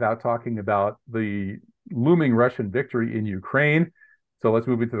thing without talking about the looming Russian victory in Ukraine. So let's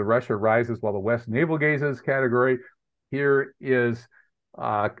move into the Russia rises while the West navel gazes category. Here is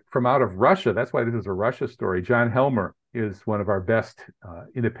from out of Russia. That's why this is a Russia story. John Helmer is one of our best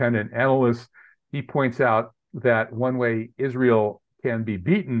independent analysts. He points out that one way Israel can be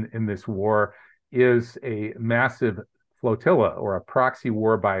beaten in this war is a massive flotilla or a proxy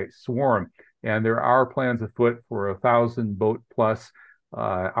war by swarm. And there are plans afoot for 1,000 boat plus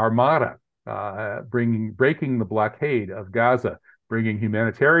armada, breaking the blockade of Gaza, bringing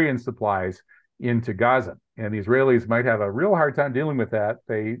humanitarian supplies into Gaza. and the Israelis might have a real hard time dealing with that.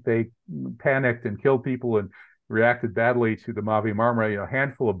 They panicked and killed people and reacted badly to the Mavi Marmara, a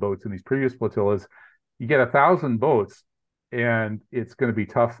handful of boats in these previous flotillas. You get 1,000 boats, and it's going to be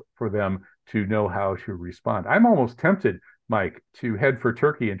tough for them to know how to respond. I'm almost tempted, Mike, to head for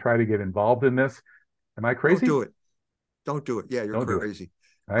Turkey and try to get involved in this. Am I crazy? Don't do it. Yeah, you're crazy.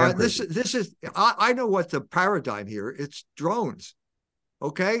 This is I know what the paradigm here. It's drones.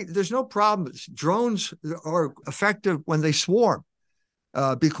 Okay, there's no problem. Drones are effective when they swarm,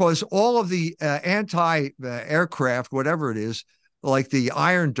 because all of the anti-aircraft, whatever it is, like the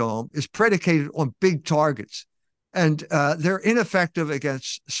Iron Dome, is predicated on big targets, and they're ineffective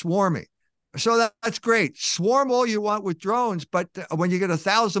against swarming. So that's great. Swarm all you want with drones, but when you get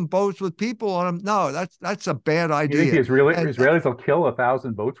 1,000 boats with people on them, no, that's a bad idea. You think the Israelis will kill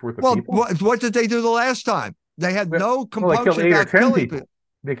 1,000 boats worth of people? Well, what did they do the last time? They had no compunction about killing people.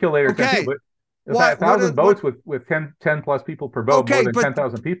 They kill 8 or 10 people. But 1,000 boats with 10 plus people per boat, more than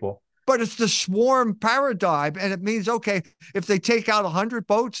 10,000 people. But it's the swarm paradigm, and it means, okay, if they take out 100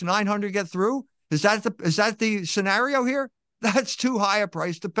 boats, 900 get through. Is that the scenario here? That's too high a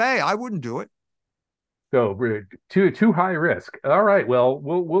price to pay. I wouldn't do it. So too high risk. All right. Well,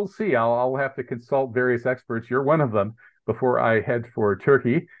 we'll see. I'll have to consult various experts. You're one of them before I head for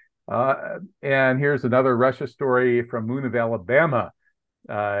Turkey. And here's another Russia story from Moon, Alabama.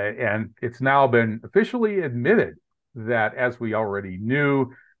 And it's now been officially admitted that, as we already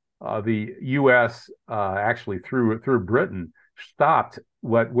knew, the U.S. Actually through Britain stopped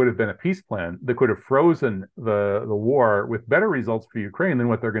what would have been a peace plan that could have frozen the war with better results for Ukraine than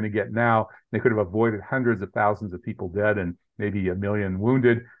what they're going to get now. They could have avoided hundreds of thousands of people dead and maybe 1 million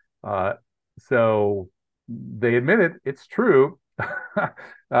wounded. So they admit it. It's true.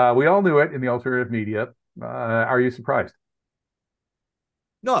 We all knew it in the alternative media. Are you surprised?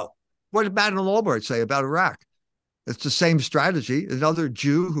 No. What did Madeleine Albright say about Iraq? It's the same strategy. Another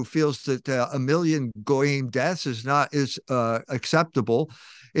Jew who feels that 1 million goyim deaths is acceptable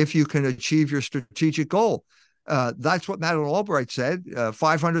if you can achieve your strategic goal. That's what Madeleine Albright said.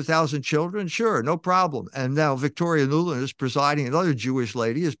 500,000 children, sure, no problem. And now Victoria Nuland is presiding, another Jewish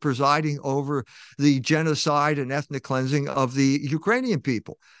lady, is presiding over the genocide and ethnic cleansing of the Ukrainian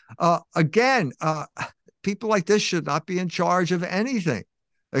people. Again, people like this should not be in charge of anything,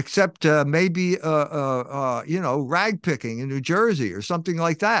 except maybe, rag picking in New Jersey or something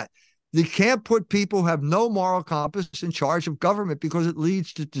like that. You can't put people who have no moral compass in charge of government because it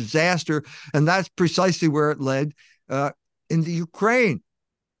leads to disaster. And that's precisely where it led in the Ukraine.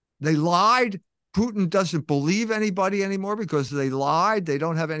 They lied. Putin doesn't believe anybody anymore because they lied. They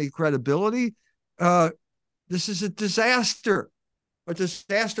don't have any credibility. This is a disaster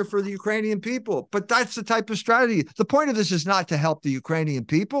for the Ukrainian people. But that's the type of strategy. The point of this is not to help the Ukrainian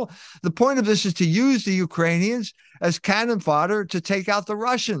people. The point of this is to use the Ukrainians as cannon fodder to take out the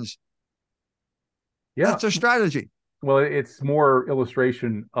Russians. Yeah. That's their strategy. Well, it's more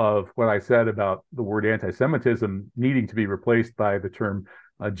illustration of what I said about the word anti-Semitism needing to be replaced by the term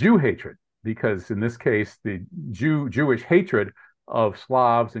Jew hatred, because in this case, the Jewish hatred of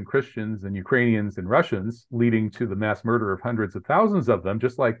Slavs and Christians and Ukrainians and Russians, leading to the mass murder of hundreds of thousands of them,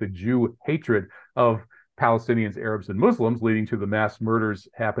 just like the Jew hatred of Palestinians, Arabs, and Muslims, leading to the mass murders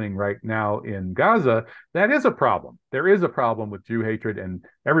happening right now in Gaza. That is a problem. There is a problem with Jew hatred, and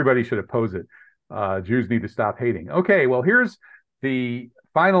everybody should oppose it. Jews need to stop hating. Okay, well, here's the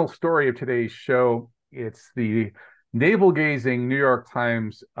final story of today's show. It's the navel-gazing New York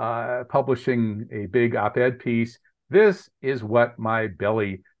Times publishing a big op-ed piece. This is what my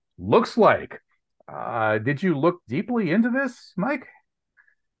belly looks like. Did you look deeply into this, Mike?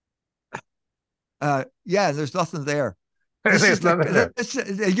 Yeah, there's nothing there.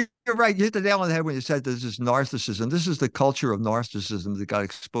 You're right. You hit the nail on the head when you said this is narcissism. This is the culture of narcissism that got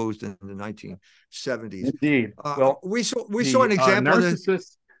exposed in the 1970s. Indeed. Well, we saw an example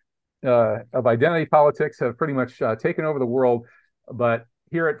narcissists of identity politics have pretty much taken over the world, but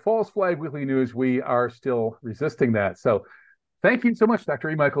here at False Flag Weekly News, we are still resisting that. So thank you so much, Dr.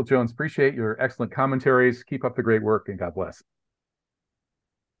 E. Michael Jones. Appreciate your excellent commentaries. Keep up the great work, and God bless.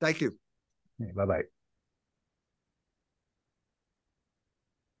 Thank you. Bye-bye.